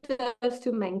kudos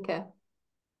to Minka.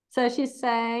 So she's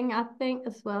saying, I think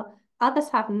as well, others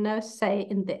have no say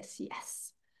in this.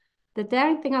 Yes. The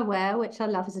daring thing I wear, which I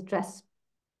love, is a dress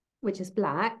which is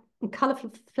black and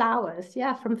colorful flowers.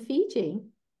 Yeah, from Fiji.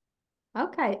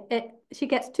 Okay. She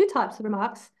gets two types of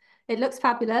remarks. It looks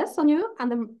fabulous on you, and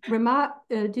the remark,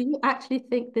 do you actually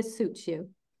think this suits you?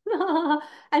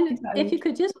 And if Exactly. you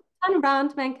could just turn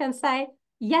around, Menka, and say,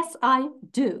 yes, I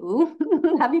do.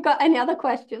 Have you got any other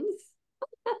questions?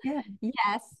 Yeah.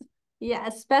 Yes.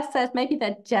 Yes. Beth says maybe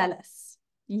they're jealous.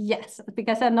 Yes,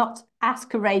 because they're not as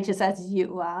courageous as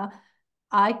you are.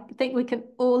 I think we can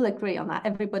all agree on that.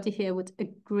 Everybody here would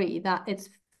agree that it's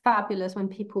fabulous when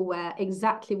people wear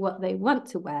exactly what they want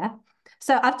to wear.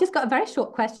 So I've just got a very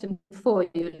short question for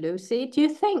you, Lucy. Do you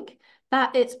think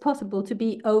that it's possible to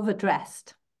be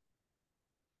overdressed?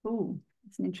 Oh,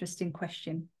 that's an interesting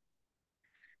question.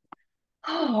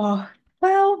 Oh,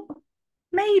 well,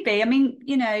 maybe. I mean,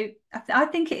 you know, I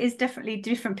think it is definitely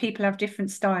different. People have different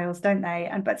styles, don't they?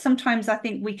 And but sometimes I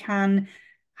think we can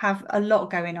have a lot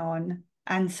going on,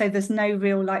 and so there's no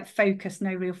real like focus,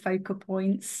 no real focal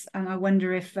points. And I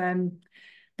wonder if,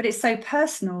 but it's so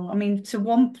personal. I mean, to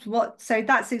one, what? So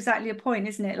that's exactly a point,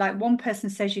 isn't it? Like one person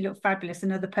says you look fabulous,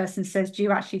 another person says, do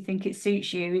you actually think it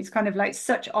suits you? It's kind of like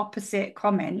such opposite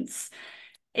comments.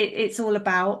 It's all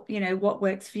about, you know, what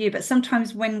works for you. But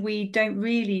sometimes when we don't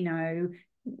really know,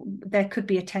 there could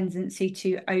be a tendency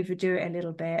to overdo it a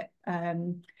little bit.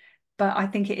 But I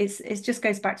think it just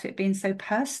goes back to it being so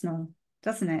personal,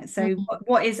 doesn't it? So Mm.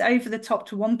 what is over the top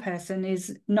to one person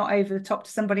is not over the top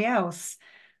to somebody else.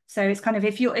 So it's kind of,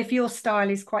 if your style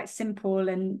is quite simple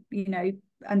and, you know,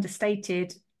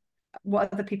 understated,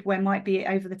 what other people wear might be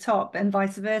over the top, and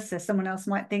vice versa. Someone else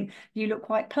might think you look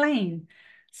quite plain.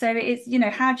 So it's, you know,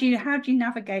 how do you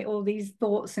navigate all these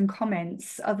thoughts and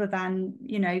comments other than,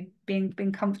 you know, being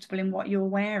comfortable in what you're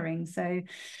wearing? So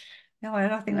no,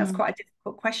 I think that's Mm. quite a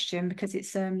difficult question because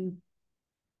it's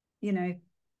you know,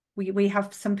 we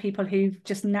have some people who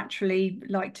just naturally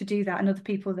like to do that and other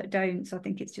people that don't. So I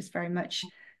think it's just very much,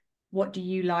 what do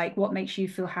you like, what makes you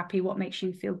feel happy, what makes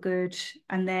you feel good.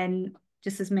 And then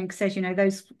just as Meg says, you know,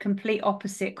 those complete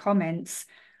opposite comments,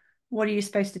 what are you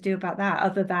supposed to do about that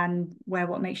other than wear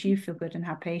what makes you feel good and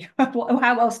happy?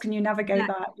 How else can you navigate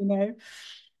that, you know?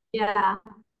 Yeah.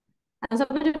 And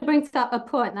somebody brings up a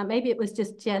point that maybe it was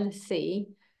just jealousy.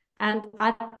 And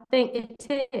I think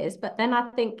it is, but then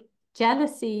I think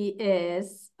jealousy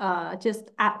is just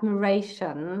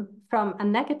admiration from a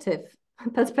negative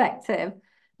perspective.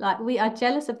 Like we are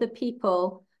jealous of the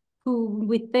people who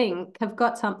we think have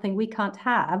got something we can't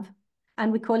have.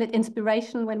 And we call it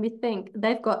inspiration when we think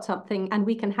they've got something and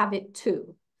we can have it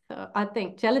too. So I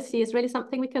think jealousy is really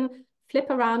something we can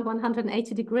flip around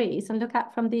 180 degrees and look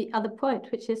at from the other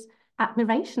point, which is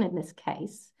admiration in this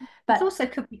case. It But also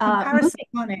could be comparison,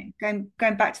 moving. can't it?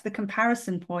 Going back to the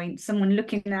comparison point, someone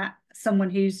looking at someone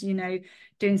who's,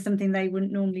 doing something they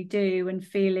wouldn't normally do and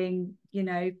feeling,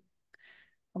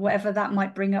 whatever that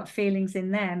might bring up feelings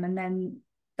in them. And then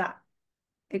that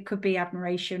it could be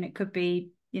admiration, it could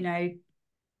be,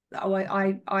 oh,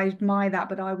 I admire that,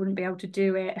 but I wouldn't be able to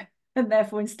do it. And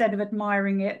therefore, instead of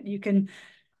admiring it, you can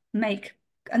make,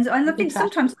 and I think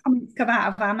sometimes comments come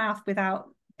out of our mouth without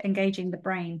engaging the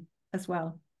brain as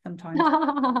well, sometimes.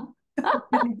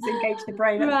 We need to engage the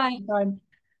brain at the Right. same time.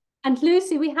 And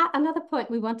Lucy, we had another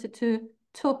point we wanted to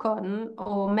talk on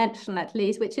or mention at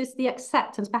least, which is the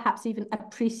acceptance, perhaps even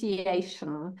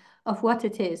appreciation of what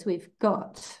it is we've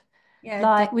got. Yeah,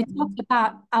 Like we definitely. talked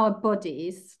about our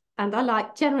bodies, and I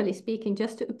like, generally speaking,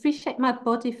 just to appreciate my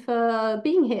body for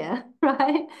being here,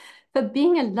 right? For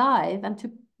being alive and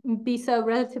to be so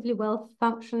relatively well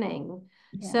functioning.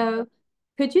 Yeah. So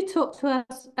could you talk to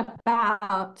us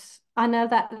about, I know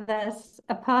that there's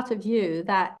a part of you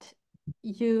that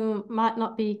you might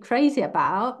not be crazy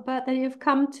about, but that you've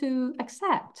come to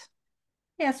accept.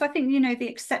 Yeah, so I think, the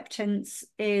acceptance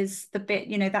is the bit,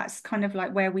 that's kind of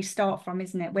like where we start from,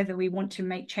 isn't it? Whether we want to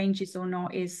make changes or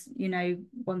not is,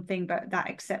 one thing, but that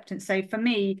acceptance. So for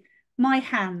me, my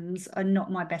hands are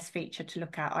not my best feature to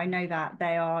look at. I know that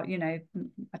they are,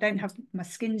 I don't have, my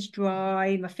skin's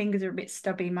dry, my fingers are a bit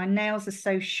stubby, my nails are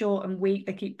so short and weak,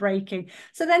 they keep breaking.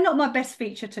 So they're not my best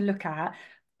feature to look at.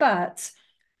 But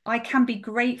I can be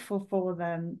grateful for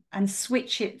them and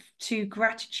switch it to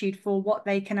gratitude for what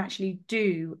they can actually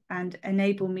do and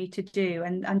enable me to do,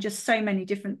 and just so many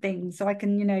different things. So I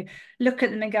can, look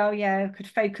at them and go, oh, yeah, I could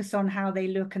focus on how they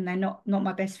look and they're not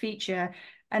my best feature,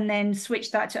 and then switch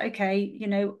that to, okay,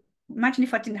 imagine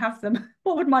if I didn't have them,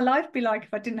 what would my life be like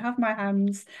if I didn't have my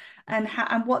hands, and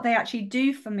what they actually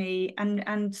do for me,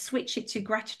 and switch it to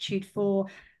gratitude for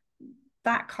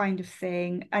that kind of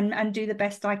thing, and do the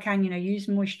best I can, use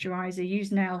moisturizer,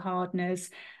 use nail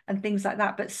hardeners and things like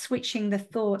that, but switching the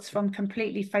thoughts from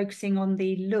completely focusing on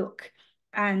the look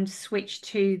and switch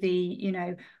to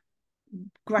the,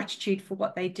 gratitude for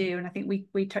what they do. And I think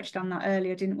we touched on that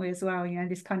earlier, didn't we, as well?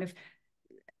 This kind of,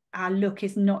 our look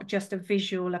is not just a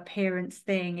visual appearance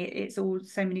thing, it's all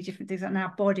so many different things, and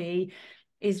our body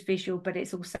is visual, but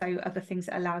it's also other things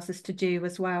that allows us to do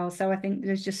as well. So I think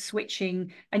there's just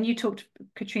switching. And you talked,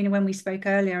 Katrina, when we spoke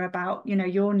earlier about,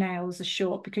 your nails are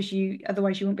short because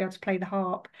otherwise you wouldn't be able to play the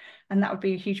harp, and that would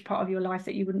be a huge part of your life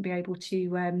that you wouldn't be able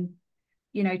to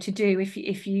to do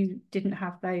if you didn't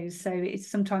have those. So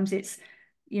sometimes it's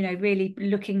really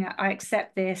looking at, I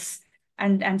accept this,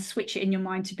 and switch it in your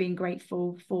mind to being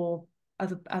grateful for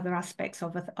other aspects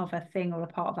of a thing or a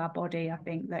part of our body. I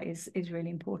think that is really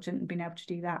important, and being able to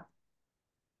do that.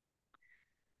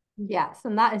 Yes,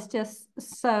 and that is just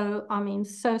so, I mean,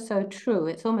 so true.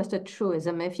 It's almost a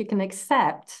truism. If you can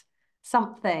accept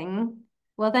something,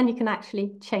 well, then you can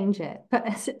actually change it. But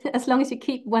as long as you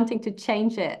keep wanting to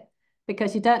change it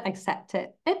because you don't accept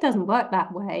it, it doesn't work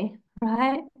that way,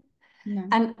 right?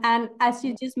 No. And as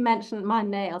you just mentioned, my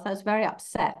nails, I was very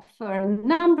upset for a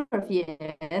number of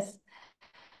years.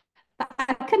 But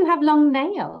I couldn't have long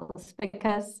nails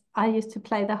because I used to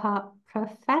play the harp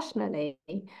professionally.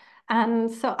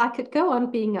 And so I could go on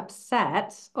being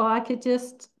upset, or I could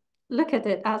just look at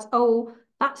it as, oh,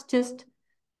 that's just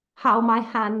how my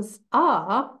hands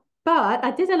are. But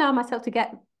I did allow myself to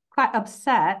get quite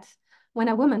upset when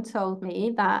a woman told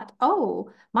me that,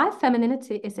 oh, my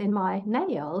femininity is in my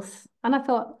nails. And I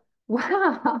thought,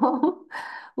 wow,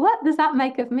 what does that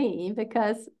make of me?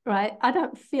 Because, right, I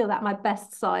don't feel that my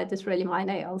best side is really my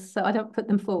nails, so I don't put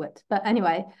them forward. But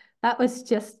anyway, that was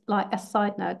just like a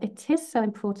side note. It is so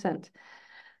important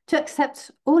to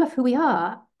accept all of who we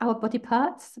are, our body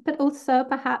parts, but also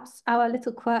perhaps our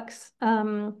little quirks,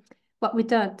 what we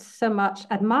don't so much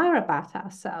admire about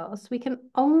ourselves. We can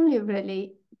only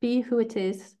really be who it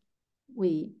is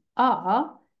we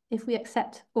are if we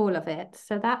accept all of it.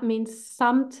 So that means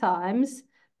sometimes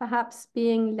perhaps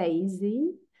being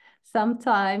lazy,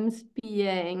 sometimes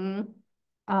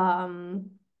um,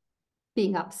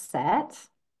 being upset,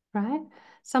 right?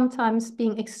 Sometimes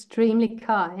being extremely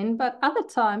kind, but other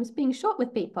times being short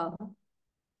with people,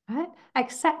 right?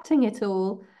 Accepting it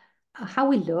all, how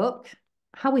we look,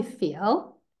 how we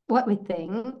feel, what we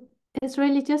think is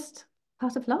really just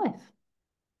part of life.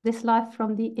 This life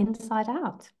from the inside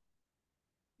out.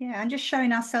 Yeah, and just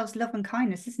showing ourselves love and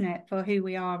kindness, isn't it, for who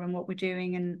we are and what we're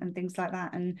doing, and things like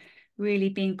that, and really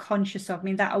being conscious of, I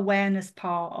mean, that awareness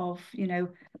part of,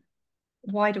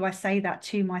 why do I say that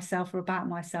to myself or about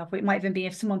myself? Or it might even be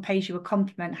if someone pays you a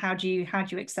compliment, how do you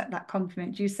accept that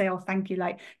compliment? Do you say, oh, thank you,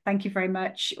 like thank you very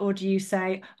much? Or do you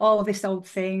say, oh, this old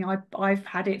thing, I've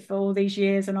had it for all these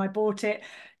years and I bought it,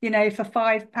 you know, for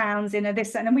 £5 in a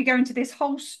this, and then we go into this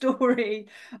whole story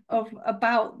of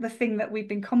about the thing that we've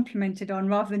been complimented on,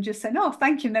 rather than just saying, oh,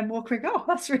 thank you, and then walking, oh,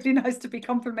 that's really nice to be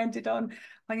complimented on.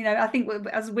 And, you know, I think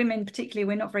as women particularly,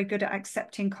 we're not very good at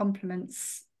accepting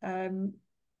compliments,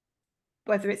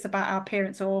 whether it's about our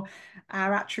appearance or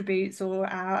our attributes or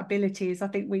our abilities. I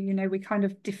think we, you know, we kind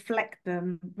of deflect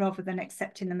them rather than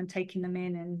accepting them and taking them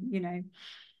in, and, you know.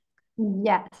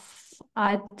 Yes,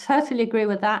 I totally agree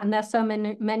with that. And there's so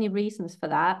many reasons for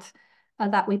that,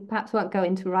 that we perhaps won't go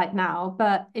into right now.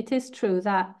 But it is true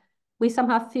that we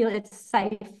somehow feel it's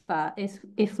safer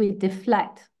if we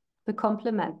deflect the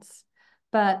compliments.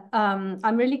 But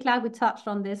I'm really glad we touched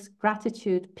on this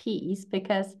gratitude piece,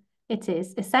 because it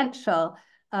is essential.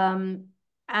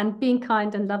 And being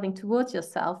kind and loving towards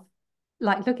yourself,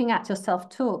 like looking at your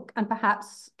self-talk and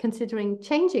perhaps considering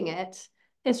changing it,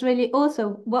 is really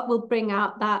also what will bring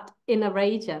out that inner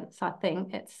radiance. I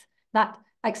think it's that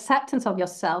acceptance of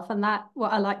yourself, and that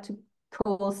what I like to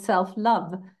call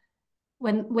self-love.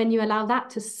 When you allow that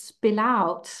to spill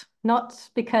out, not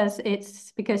because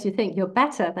it's because you think you're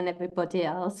better than everybody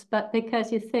else, but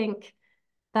because you think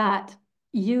that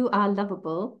you are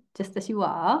lovable just as you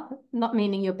are, not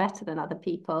meaning you're better than other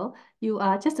people. You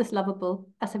are just as lovable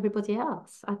as everybody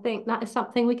else. I think that is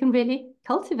something we can really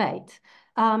cultivate.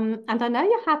 And I know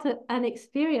you had an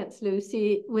experience,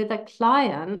 Lucy, with a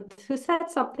client who said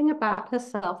something about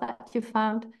herself that you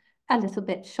found a little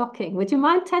bit shocking. Would you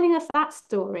mind telling us that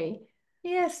story?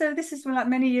 Yeah, so this is like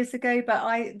many years ago,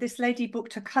 but this lady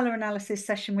booked a color analysis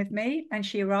session with me, and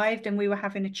she arrived and we were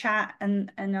having a chat,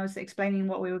 and I was explaining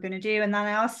what we were going to do, and then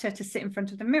I asked her to sit in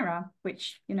front of the mirror,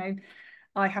 which, you know,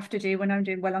 I have to do when I'm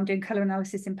doing color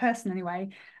analysis in person anyway.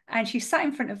 And she sat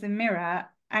in front of the mirror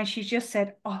and she just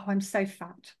said, oh, I'm so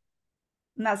fat.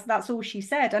 And that's all she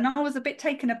said. And I was a bit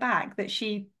taken aback that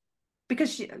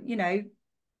because she, you know,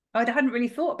 I hadn't really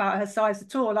thought about her size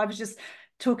at all. I was just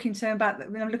talking to her about, you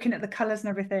know, looking at the colors and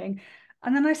everything.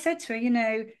 And then I said to her, you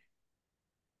know,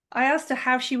 I asked her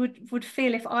how she would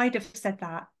feel if I'd have said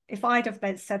that, if I'd have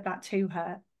said that to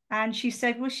her. And she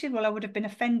said, well, I would have been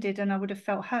offended and I would have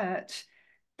felt hurt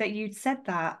that you'd said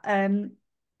that. And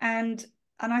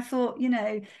I thought, you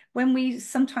know, when we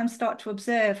sometimes start to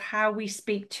observe how we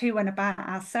speak to and about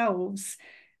ourselves,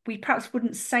 we perhaps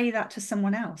wouldn't say that to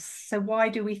someone else. So why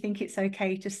do we think it's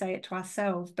okay to say it to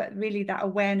ourselves? But really that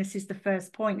awareness is the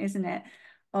first point, isn't it?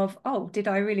 Of, oh, did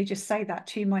I really just say that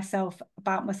to myself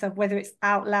about myself, whether it's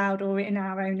out loud or in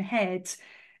our own head?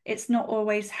 It's not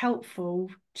always helpful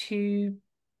to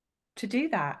do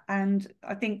that. And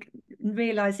I think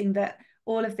realizing that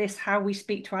all of this, how we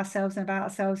speak to ourselves and about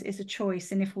ourselves, is a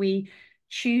choice. And if we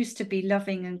choose to be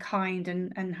loving and kind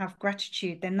and have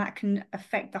gratitude, then that can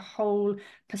affect the whole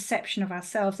perception of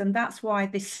ourselves. And that's why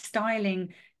this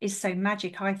styling is so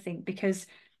magic, I think, because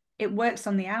it works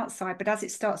on the outside, but as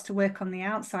it starts to work on the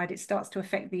outside, it starts to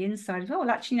affect the inside. Oh,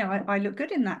 well, actually, you know, I look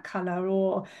good in that color,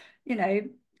 or, you know,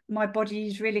 my body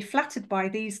is really flattered by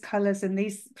these colors and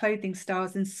these clothing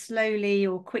styles, and slowly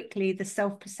or quickly the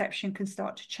self-perception can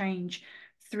start to change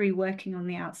through working on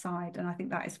the outside. And I think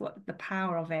that is what the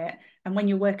power of it. And when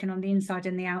you're working on the inside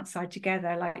and the outside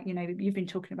together, like, you know, you've been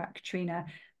talking about, Katrina,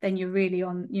 then you're really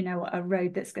on, you know, a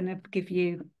road that's going to give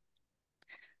you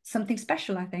something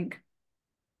special, I think.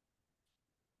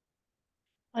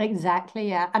 Exactly,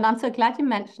 yeah. And I'm so glad you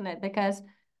mentioned it, because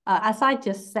as I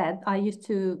just said, I used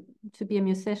to be a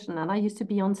musician, and I used to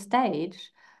be on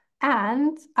stage,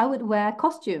 and I would wear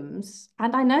costumes.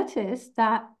 And I noticed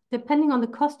that depending on the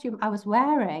costume I was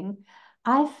wearing,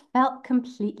 I felt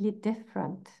completely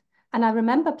different. And I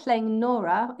remember playing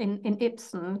Nora in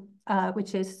Ibsen,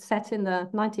 which is set in the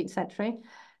 19th century,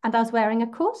 and I was wearing a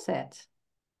corset.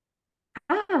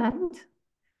 And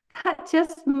that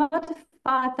just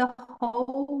modified the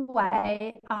whole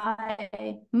way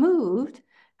I moved,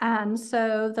 and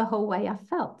so the whole way I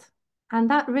felt. And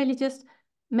that really just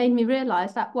made me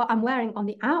realize that what I'm wearing on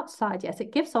the outside, yes,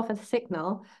 it gives off a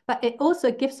signal, but it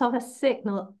also gives off a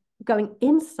signal going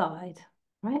inside,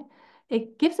 right?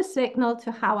 It gives a signal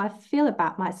to how I feel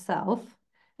about myself.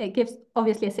 It gives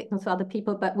obviously a signal to other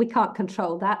people, but we can't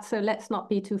control that. So let's not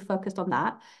be too focused on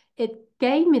that. It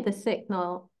gave me the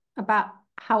signal about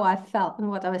how I felt and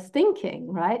what I was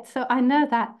thinking, right? So I know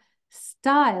that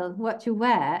style, what you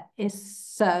wear, is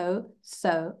so,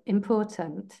 so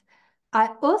important.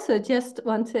 I also just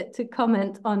wanted to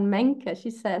comment on Menka.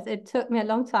 She says, it took me a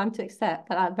long time to accept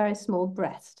that I have very small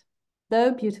breast.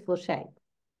 so beautiful shape.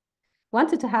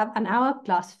 Wanted to have an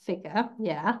hourglass figure,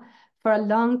 yeah, for a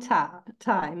long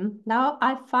time. Now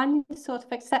I finally sort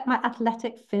of accept my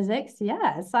athletic physics.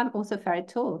 Yes, I'm also very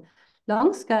tall.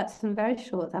 Long skirts and very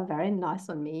short are very nice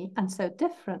on me and so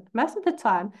different. Most of the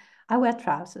time, I wear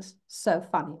trousers. So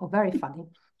funny or very funny.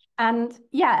 And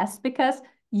yes, because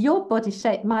your body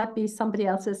shape might be somebody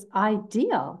else's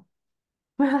ideal,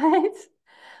 right?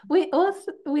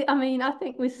 I mean, I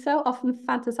think we so often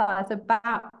fantasize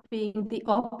about being the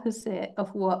opposite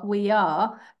of what we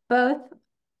are, both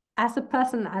as a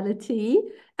personality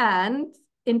and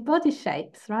in body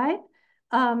shapes, right?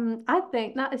 I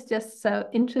think that is just so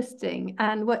interesting.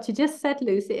 And what you just said,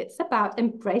 Lucy, it's about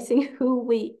embracing who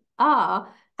we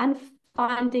are and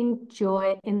finding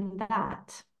joy in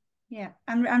that. Yeah,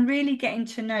 and really getting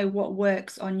to know what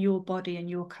works on your body and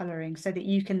your colouring so that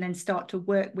you can then start to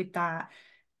work with that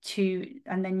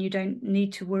and then you don't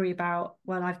need to worry about,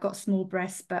 well, I've got small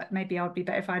breasts, but maybe I'd be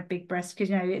better if I had big breasts, because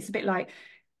it's a bit like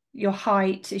your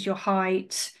height is your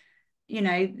height.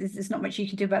 There's not much you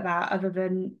can do about that other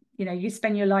than, you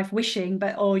spend your life wishing,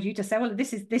 or you just say, well,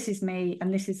 this is me,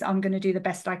 and I'm going to do the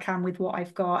best I can with what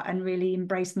I've got and really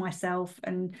embrace myself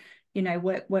and,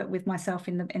 work with myself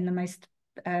in the most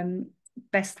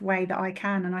best way that I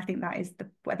can. And I think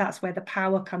that's where the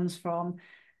power comes from,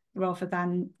 rather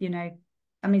than,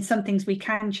 I mean, some things we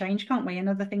can change, can't we? And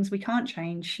other things we can't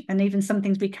change. And even some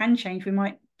things we can change, we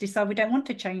might decide we don't want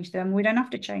to change them. We don't have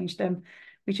to change them.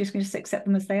 We're just going to accept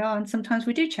them as they are. And sometimes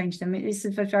we do change them. It is a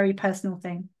very personal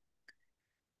thing.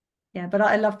 Yeah, but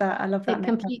I love that. I love that. It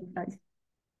completely.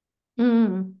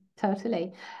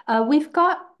 Totally. We've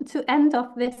got to end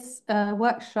off this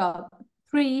workshop,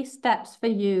 3 steps for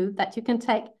you that you can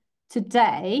take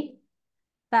today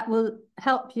that will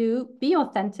help you be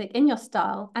authentic in your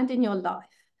style and in your life.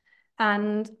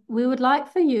 And we would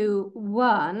like for you,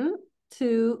 one,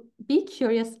 to be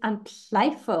curious and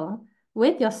playful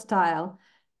with your style.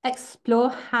 Explore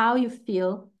how you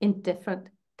feel in different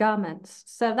garments.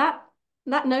 So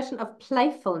that notion of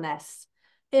playfulness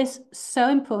is so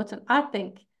important, I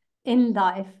think, in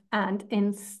life and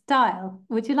in style.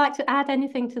 Would you like to add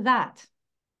anything to that?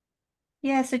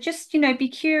 Yeah, so just, be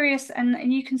curious,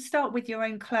 and you can start with your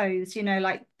own clothes,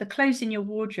 like the clothes in your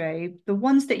wardrobe, the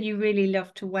ones that you really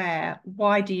love to wear.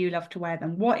 Why do you love to wear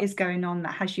them? What is going on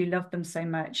that has you love them so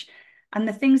much? And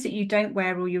the things that you don't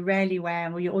wear, or you rarely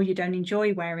wear, or you don't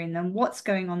enjoy wearing them, what's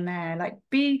going on there? Like,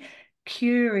 be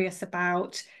curious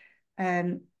about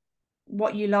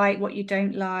what you like, what you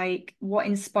don't like, what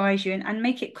inspires you, and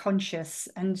make it conscious,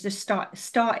 and just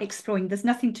start exploring. There's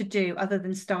nothing to do other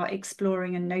than start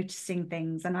exploring and noticing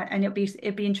things, and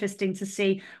it'd be interesting to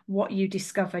see what you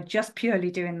discover just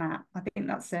purely doing that. I think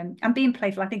that's and being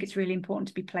playful. I think it's really important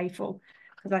to be playful,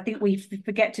 because I think we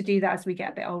forget to do that as we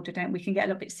get a bit older, don't we? We can get a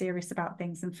little bit serious about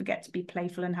things and forget to be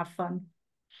playful and have fun.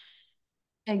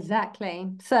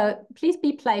 Exactly. So please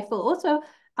be playful. Also,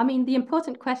 I mean, the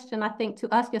important question I think to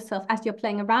ask yourself as you're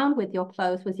playing around with your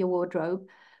clothes, with your wardrobe,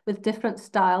 with different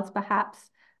styles,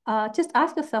 perhaps, just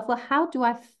ask yourself, well, how do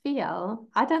I feel?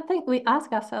 I don't think we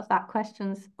ask ourselves that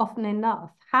questions often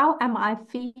enough. How am I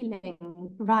feeling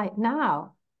right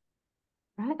now?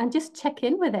 Right? And just check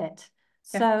in with it.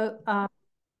 Yeah. So,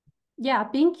 yeah,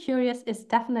 being curious is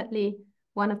definitely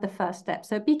one of the first steps.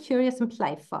 So be curious and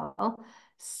playful.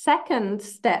 Second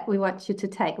step we want you to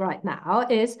take right now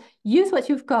is use what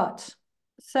you've got.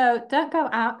 So don't go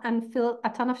out and fill a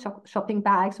ton of shopping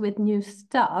bags with new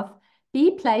stuff.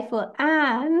 Be playful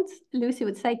and, Lucy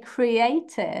would say,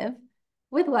 creative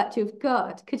with what you've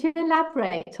got. Could you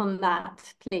elaborate on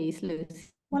that, please, Lucy?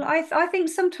 Well, I think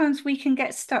sometimes we can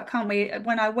get stuck, can't we?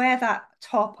 When I wear that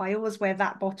top, I always wear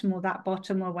that bottom, or that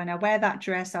bottom, or when I wear that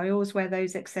dress, I always wear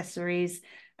those accessories.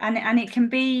 And it can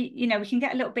be, we can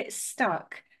get a little bit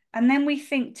stuck. And then we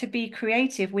think, to be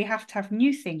creative, we have to have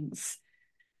new things.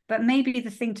 But maybe the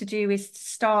thing to do is to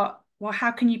start, well, how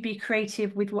can you be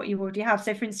creative with what you already have?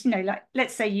 So for instance, like,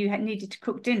 let's say you had needed to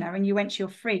cook dinner and you went to your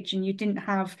fridge and you didn't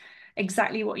have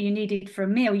exactly what you needed for a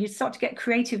meal. You start to get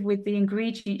creative with the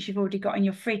ingredients you've already got in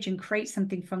your fridge and create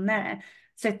something from there.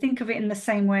 So think of it in the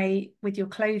same way with your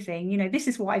clothing. This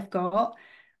is what I've got.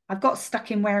 I've got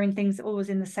stuck in wearing things always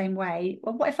in the same way.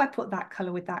 Well, what if I put that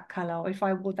color with that color? Or if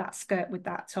I wore that skirt with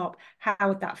that top, how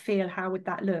would that feel? How would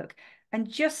that look? And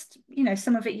just,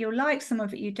 some of it you'll like, some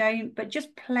of it you don't, but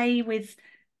just play with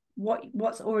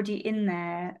what's already in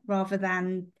there, rather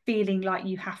than feeling like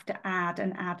you have to add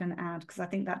and add and add, because I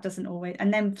think that doesn't always.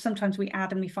 And then sometimes we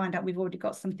add and we find out we've already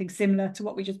got something similar to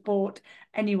what we just bought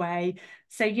anyway.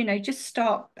 So just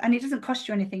start, and it doesn't cost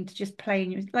you anything to just play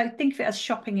in your, like, think of it as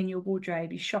shopping in your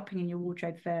wardrobe. You're shopping in your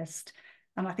wardrobe first,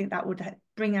 And I think that would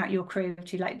bring out your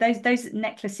creativity. Like those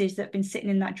necklaces that have been sitting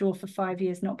in that drawer for 5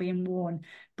 years not being worn,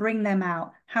 bring them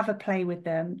out, have a play with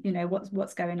them. You know,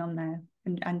 what's going on there,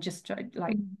 and just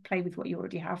like play with what you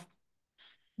already have.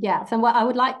 Yes, and what I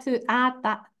would like to add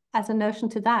that as a notion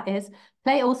to that is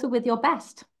play also with your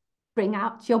best. Bring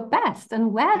out your best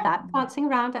and wear that dancing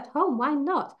around at home. Why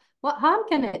not? What harm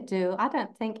can it do? I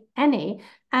don't think any.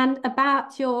 And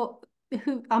about your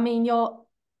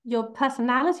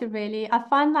personality really, I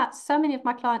find that so many of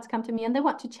my clients come to me and they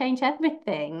want to change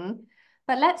everything.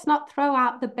 But let's not throw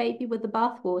out the baby with the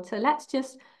bathwater. Let's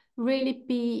just really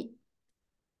be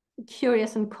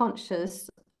curious and conscious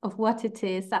of what it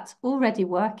is that's already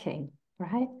working,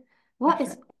 right? What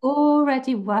is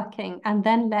already working? And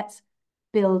then let's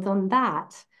build on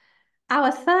that.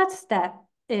 Our third step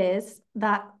is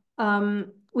that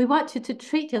we want you to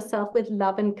treat yourself with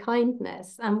love and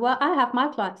kindness. And what I have my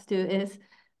clients do is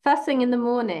first thing in the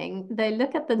morning, they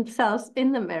look at themselves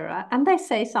in the mirror and they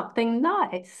say something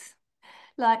nice.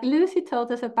 Like Lucy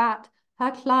told us about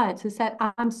her clients who said,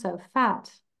 I'm so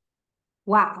fat.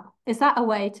 Wow, is that a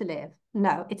way to live?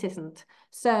 No, it isn't.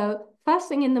 So first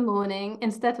thing in the morning,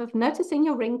 instead of noticing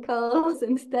your wrinkles,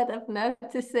 instead of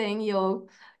noticing your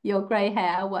gray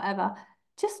hair, whatever,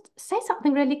 just say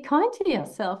something really kind to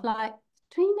yourself, like,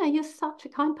 Trina, you're such a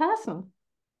kind person.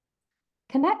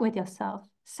 Connect with yourself.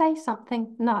 Say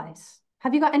something nice.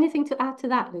 Have you got anything to add to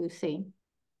that, Lucy?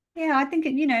 Yeah, I think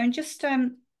you know, and just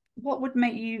what would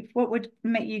make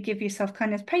you give yourself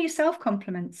kind of pay yourself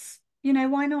compliments. You know,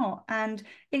 why not? And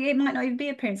it might not even be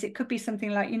appearance. It could be something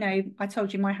like, you know, I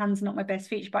told you my hands are not my best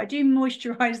feature, but I do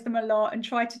moisturize them a lot and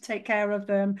try to take care of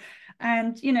them.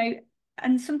 And, you know,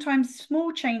 and sometimes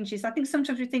small changes. I think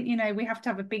sometimes we think, you know, we have to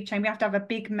have a big change. We have to have a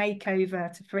big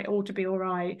makeover for it all to be all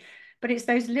right. But it's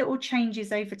those little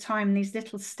changes over time, these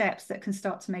little steps that can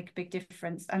start to make a big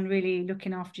difference, and really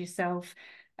looking after yourself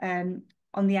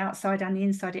on the outside and the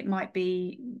inside. It might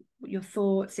be your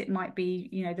thoughts, it might be,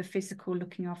 you know, the physical,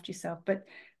 looking after yourself, but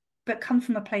come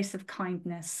from a place of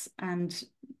kindness and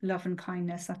love and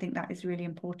kindness. I think that is really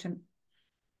important.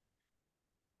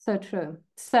 So true.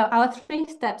 So our three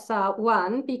steps are: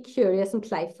 one, be curious and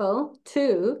playful;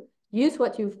 two, use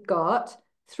what you've got;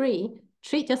 three,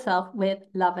 treat yourself with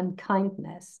love and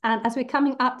kindness. And as we're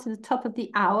coming up to the top of the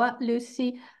hour,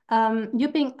 Lucy,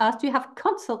 you're being asked, do you have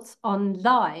consults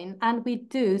online? And we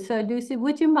do. So Lucy,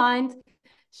 would you mind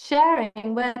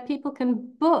sharing where people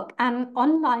can book an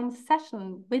online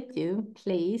session with you,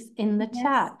 please, in the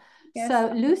chat? Yes.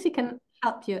 So Lucy can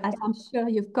help you, as I'm sure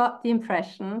you've got the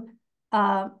impression,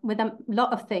 with a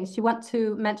lot of things. You want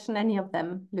to mention any of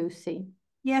them, Lucy?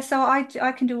 Yeah, so I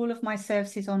can do all of my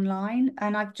services online,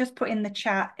 and I've just put in the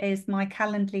chat is my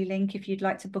Calendly link if you'd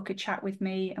like to book a chat with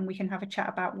me, and we can have a chat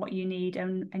about what you need,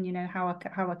 and you know how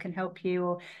I can help you,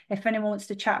 or if anyone wants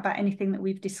to chat about anything that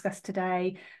we've discussed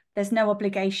today. There's no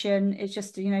obligation. It's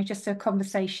just, you know, just a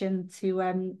conversation to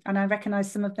and I recognize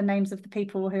some of the names of the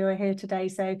people who are here today.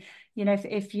 So, you know,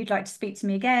 if you'd like to speak to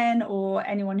me again, or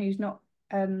anyone who's not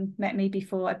met me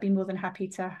before, I'd be more than happy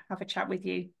to have a chat with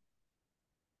you.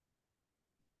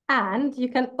 And you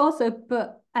can also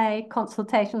book a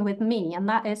consultation with me. And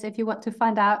that is if you want to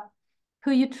find out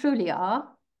who you truly are,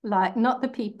 like not the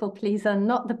people pleaser,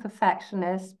 not the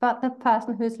perfectionist, but the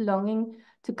person who's longing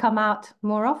to come out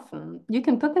more often. You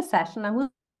can book a session and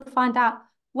we'll find out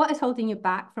what is holding you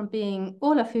back from being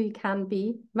all of who you can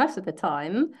be most of the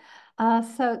time.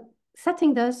 So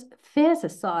setting those fears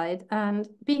aside and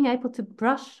being able to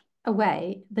brush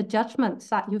away the judgments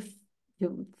that you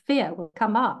fear will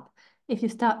come up if you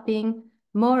start being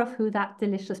more of who that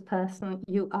delicious person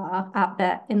you are out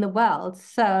there in the world.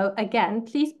 So again,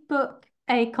 please book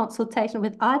a consultation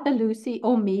with either Lucy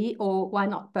or me, or why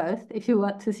not both, if you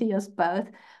want to see us both.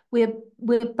 We're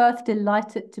both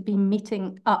delighted to be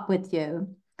meeting up with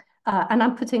you. And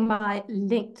I'm putting my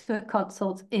link to a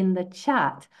consult in the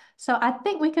chat. So I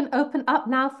think we can open up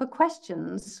now for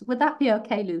questions. Would that be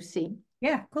okay, Lucy?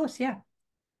 Yeah, of course. Yeah.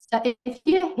 So if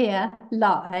you're here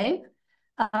live,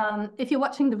 if you're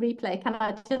watching the replay, can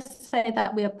I just say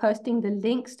that we are posting the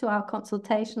links to our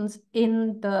consultations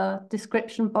in the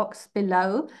description box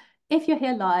below. If you're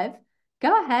here live,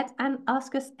 go ahead and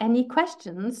ask us any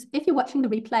questions. If you're watching the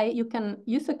replay, you can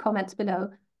use the comments below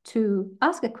to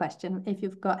ask a question if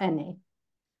you've got any.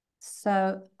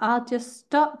 So I'll just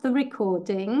stop the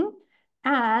recording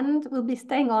and we'll be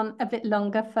staying on a bit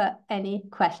longer for any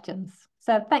questions.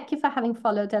 So thank you for having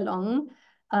followed along.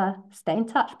 Stay in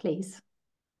touch, please.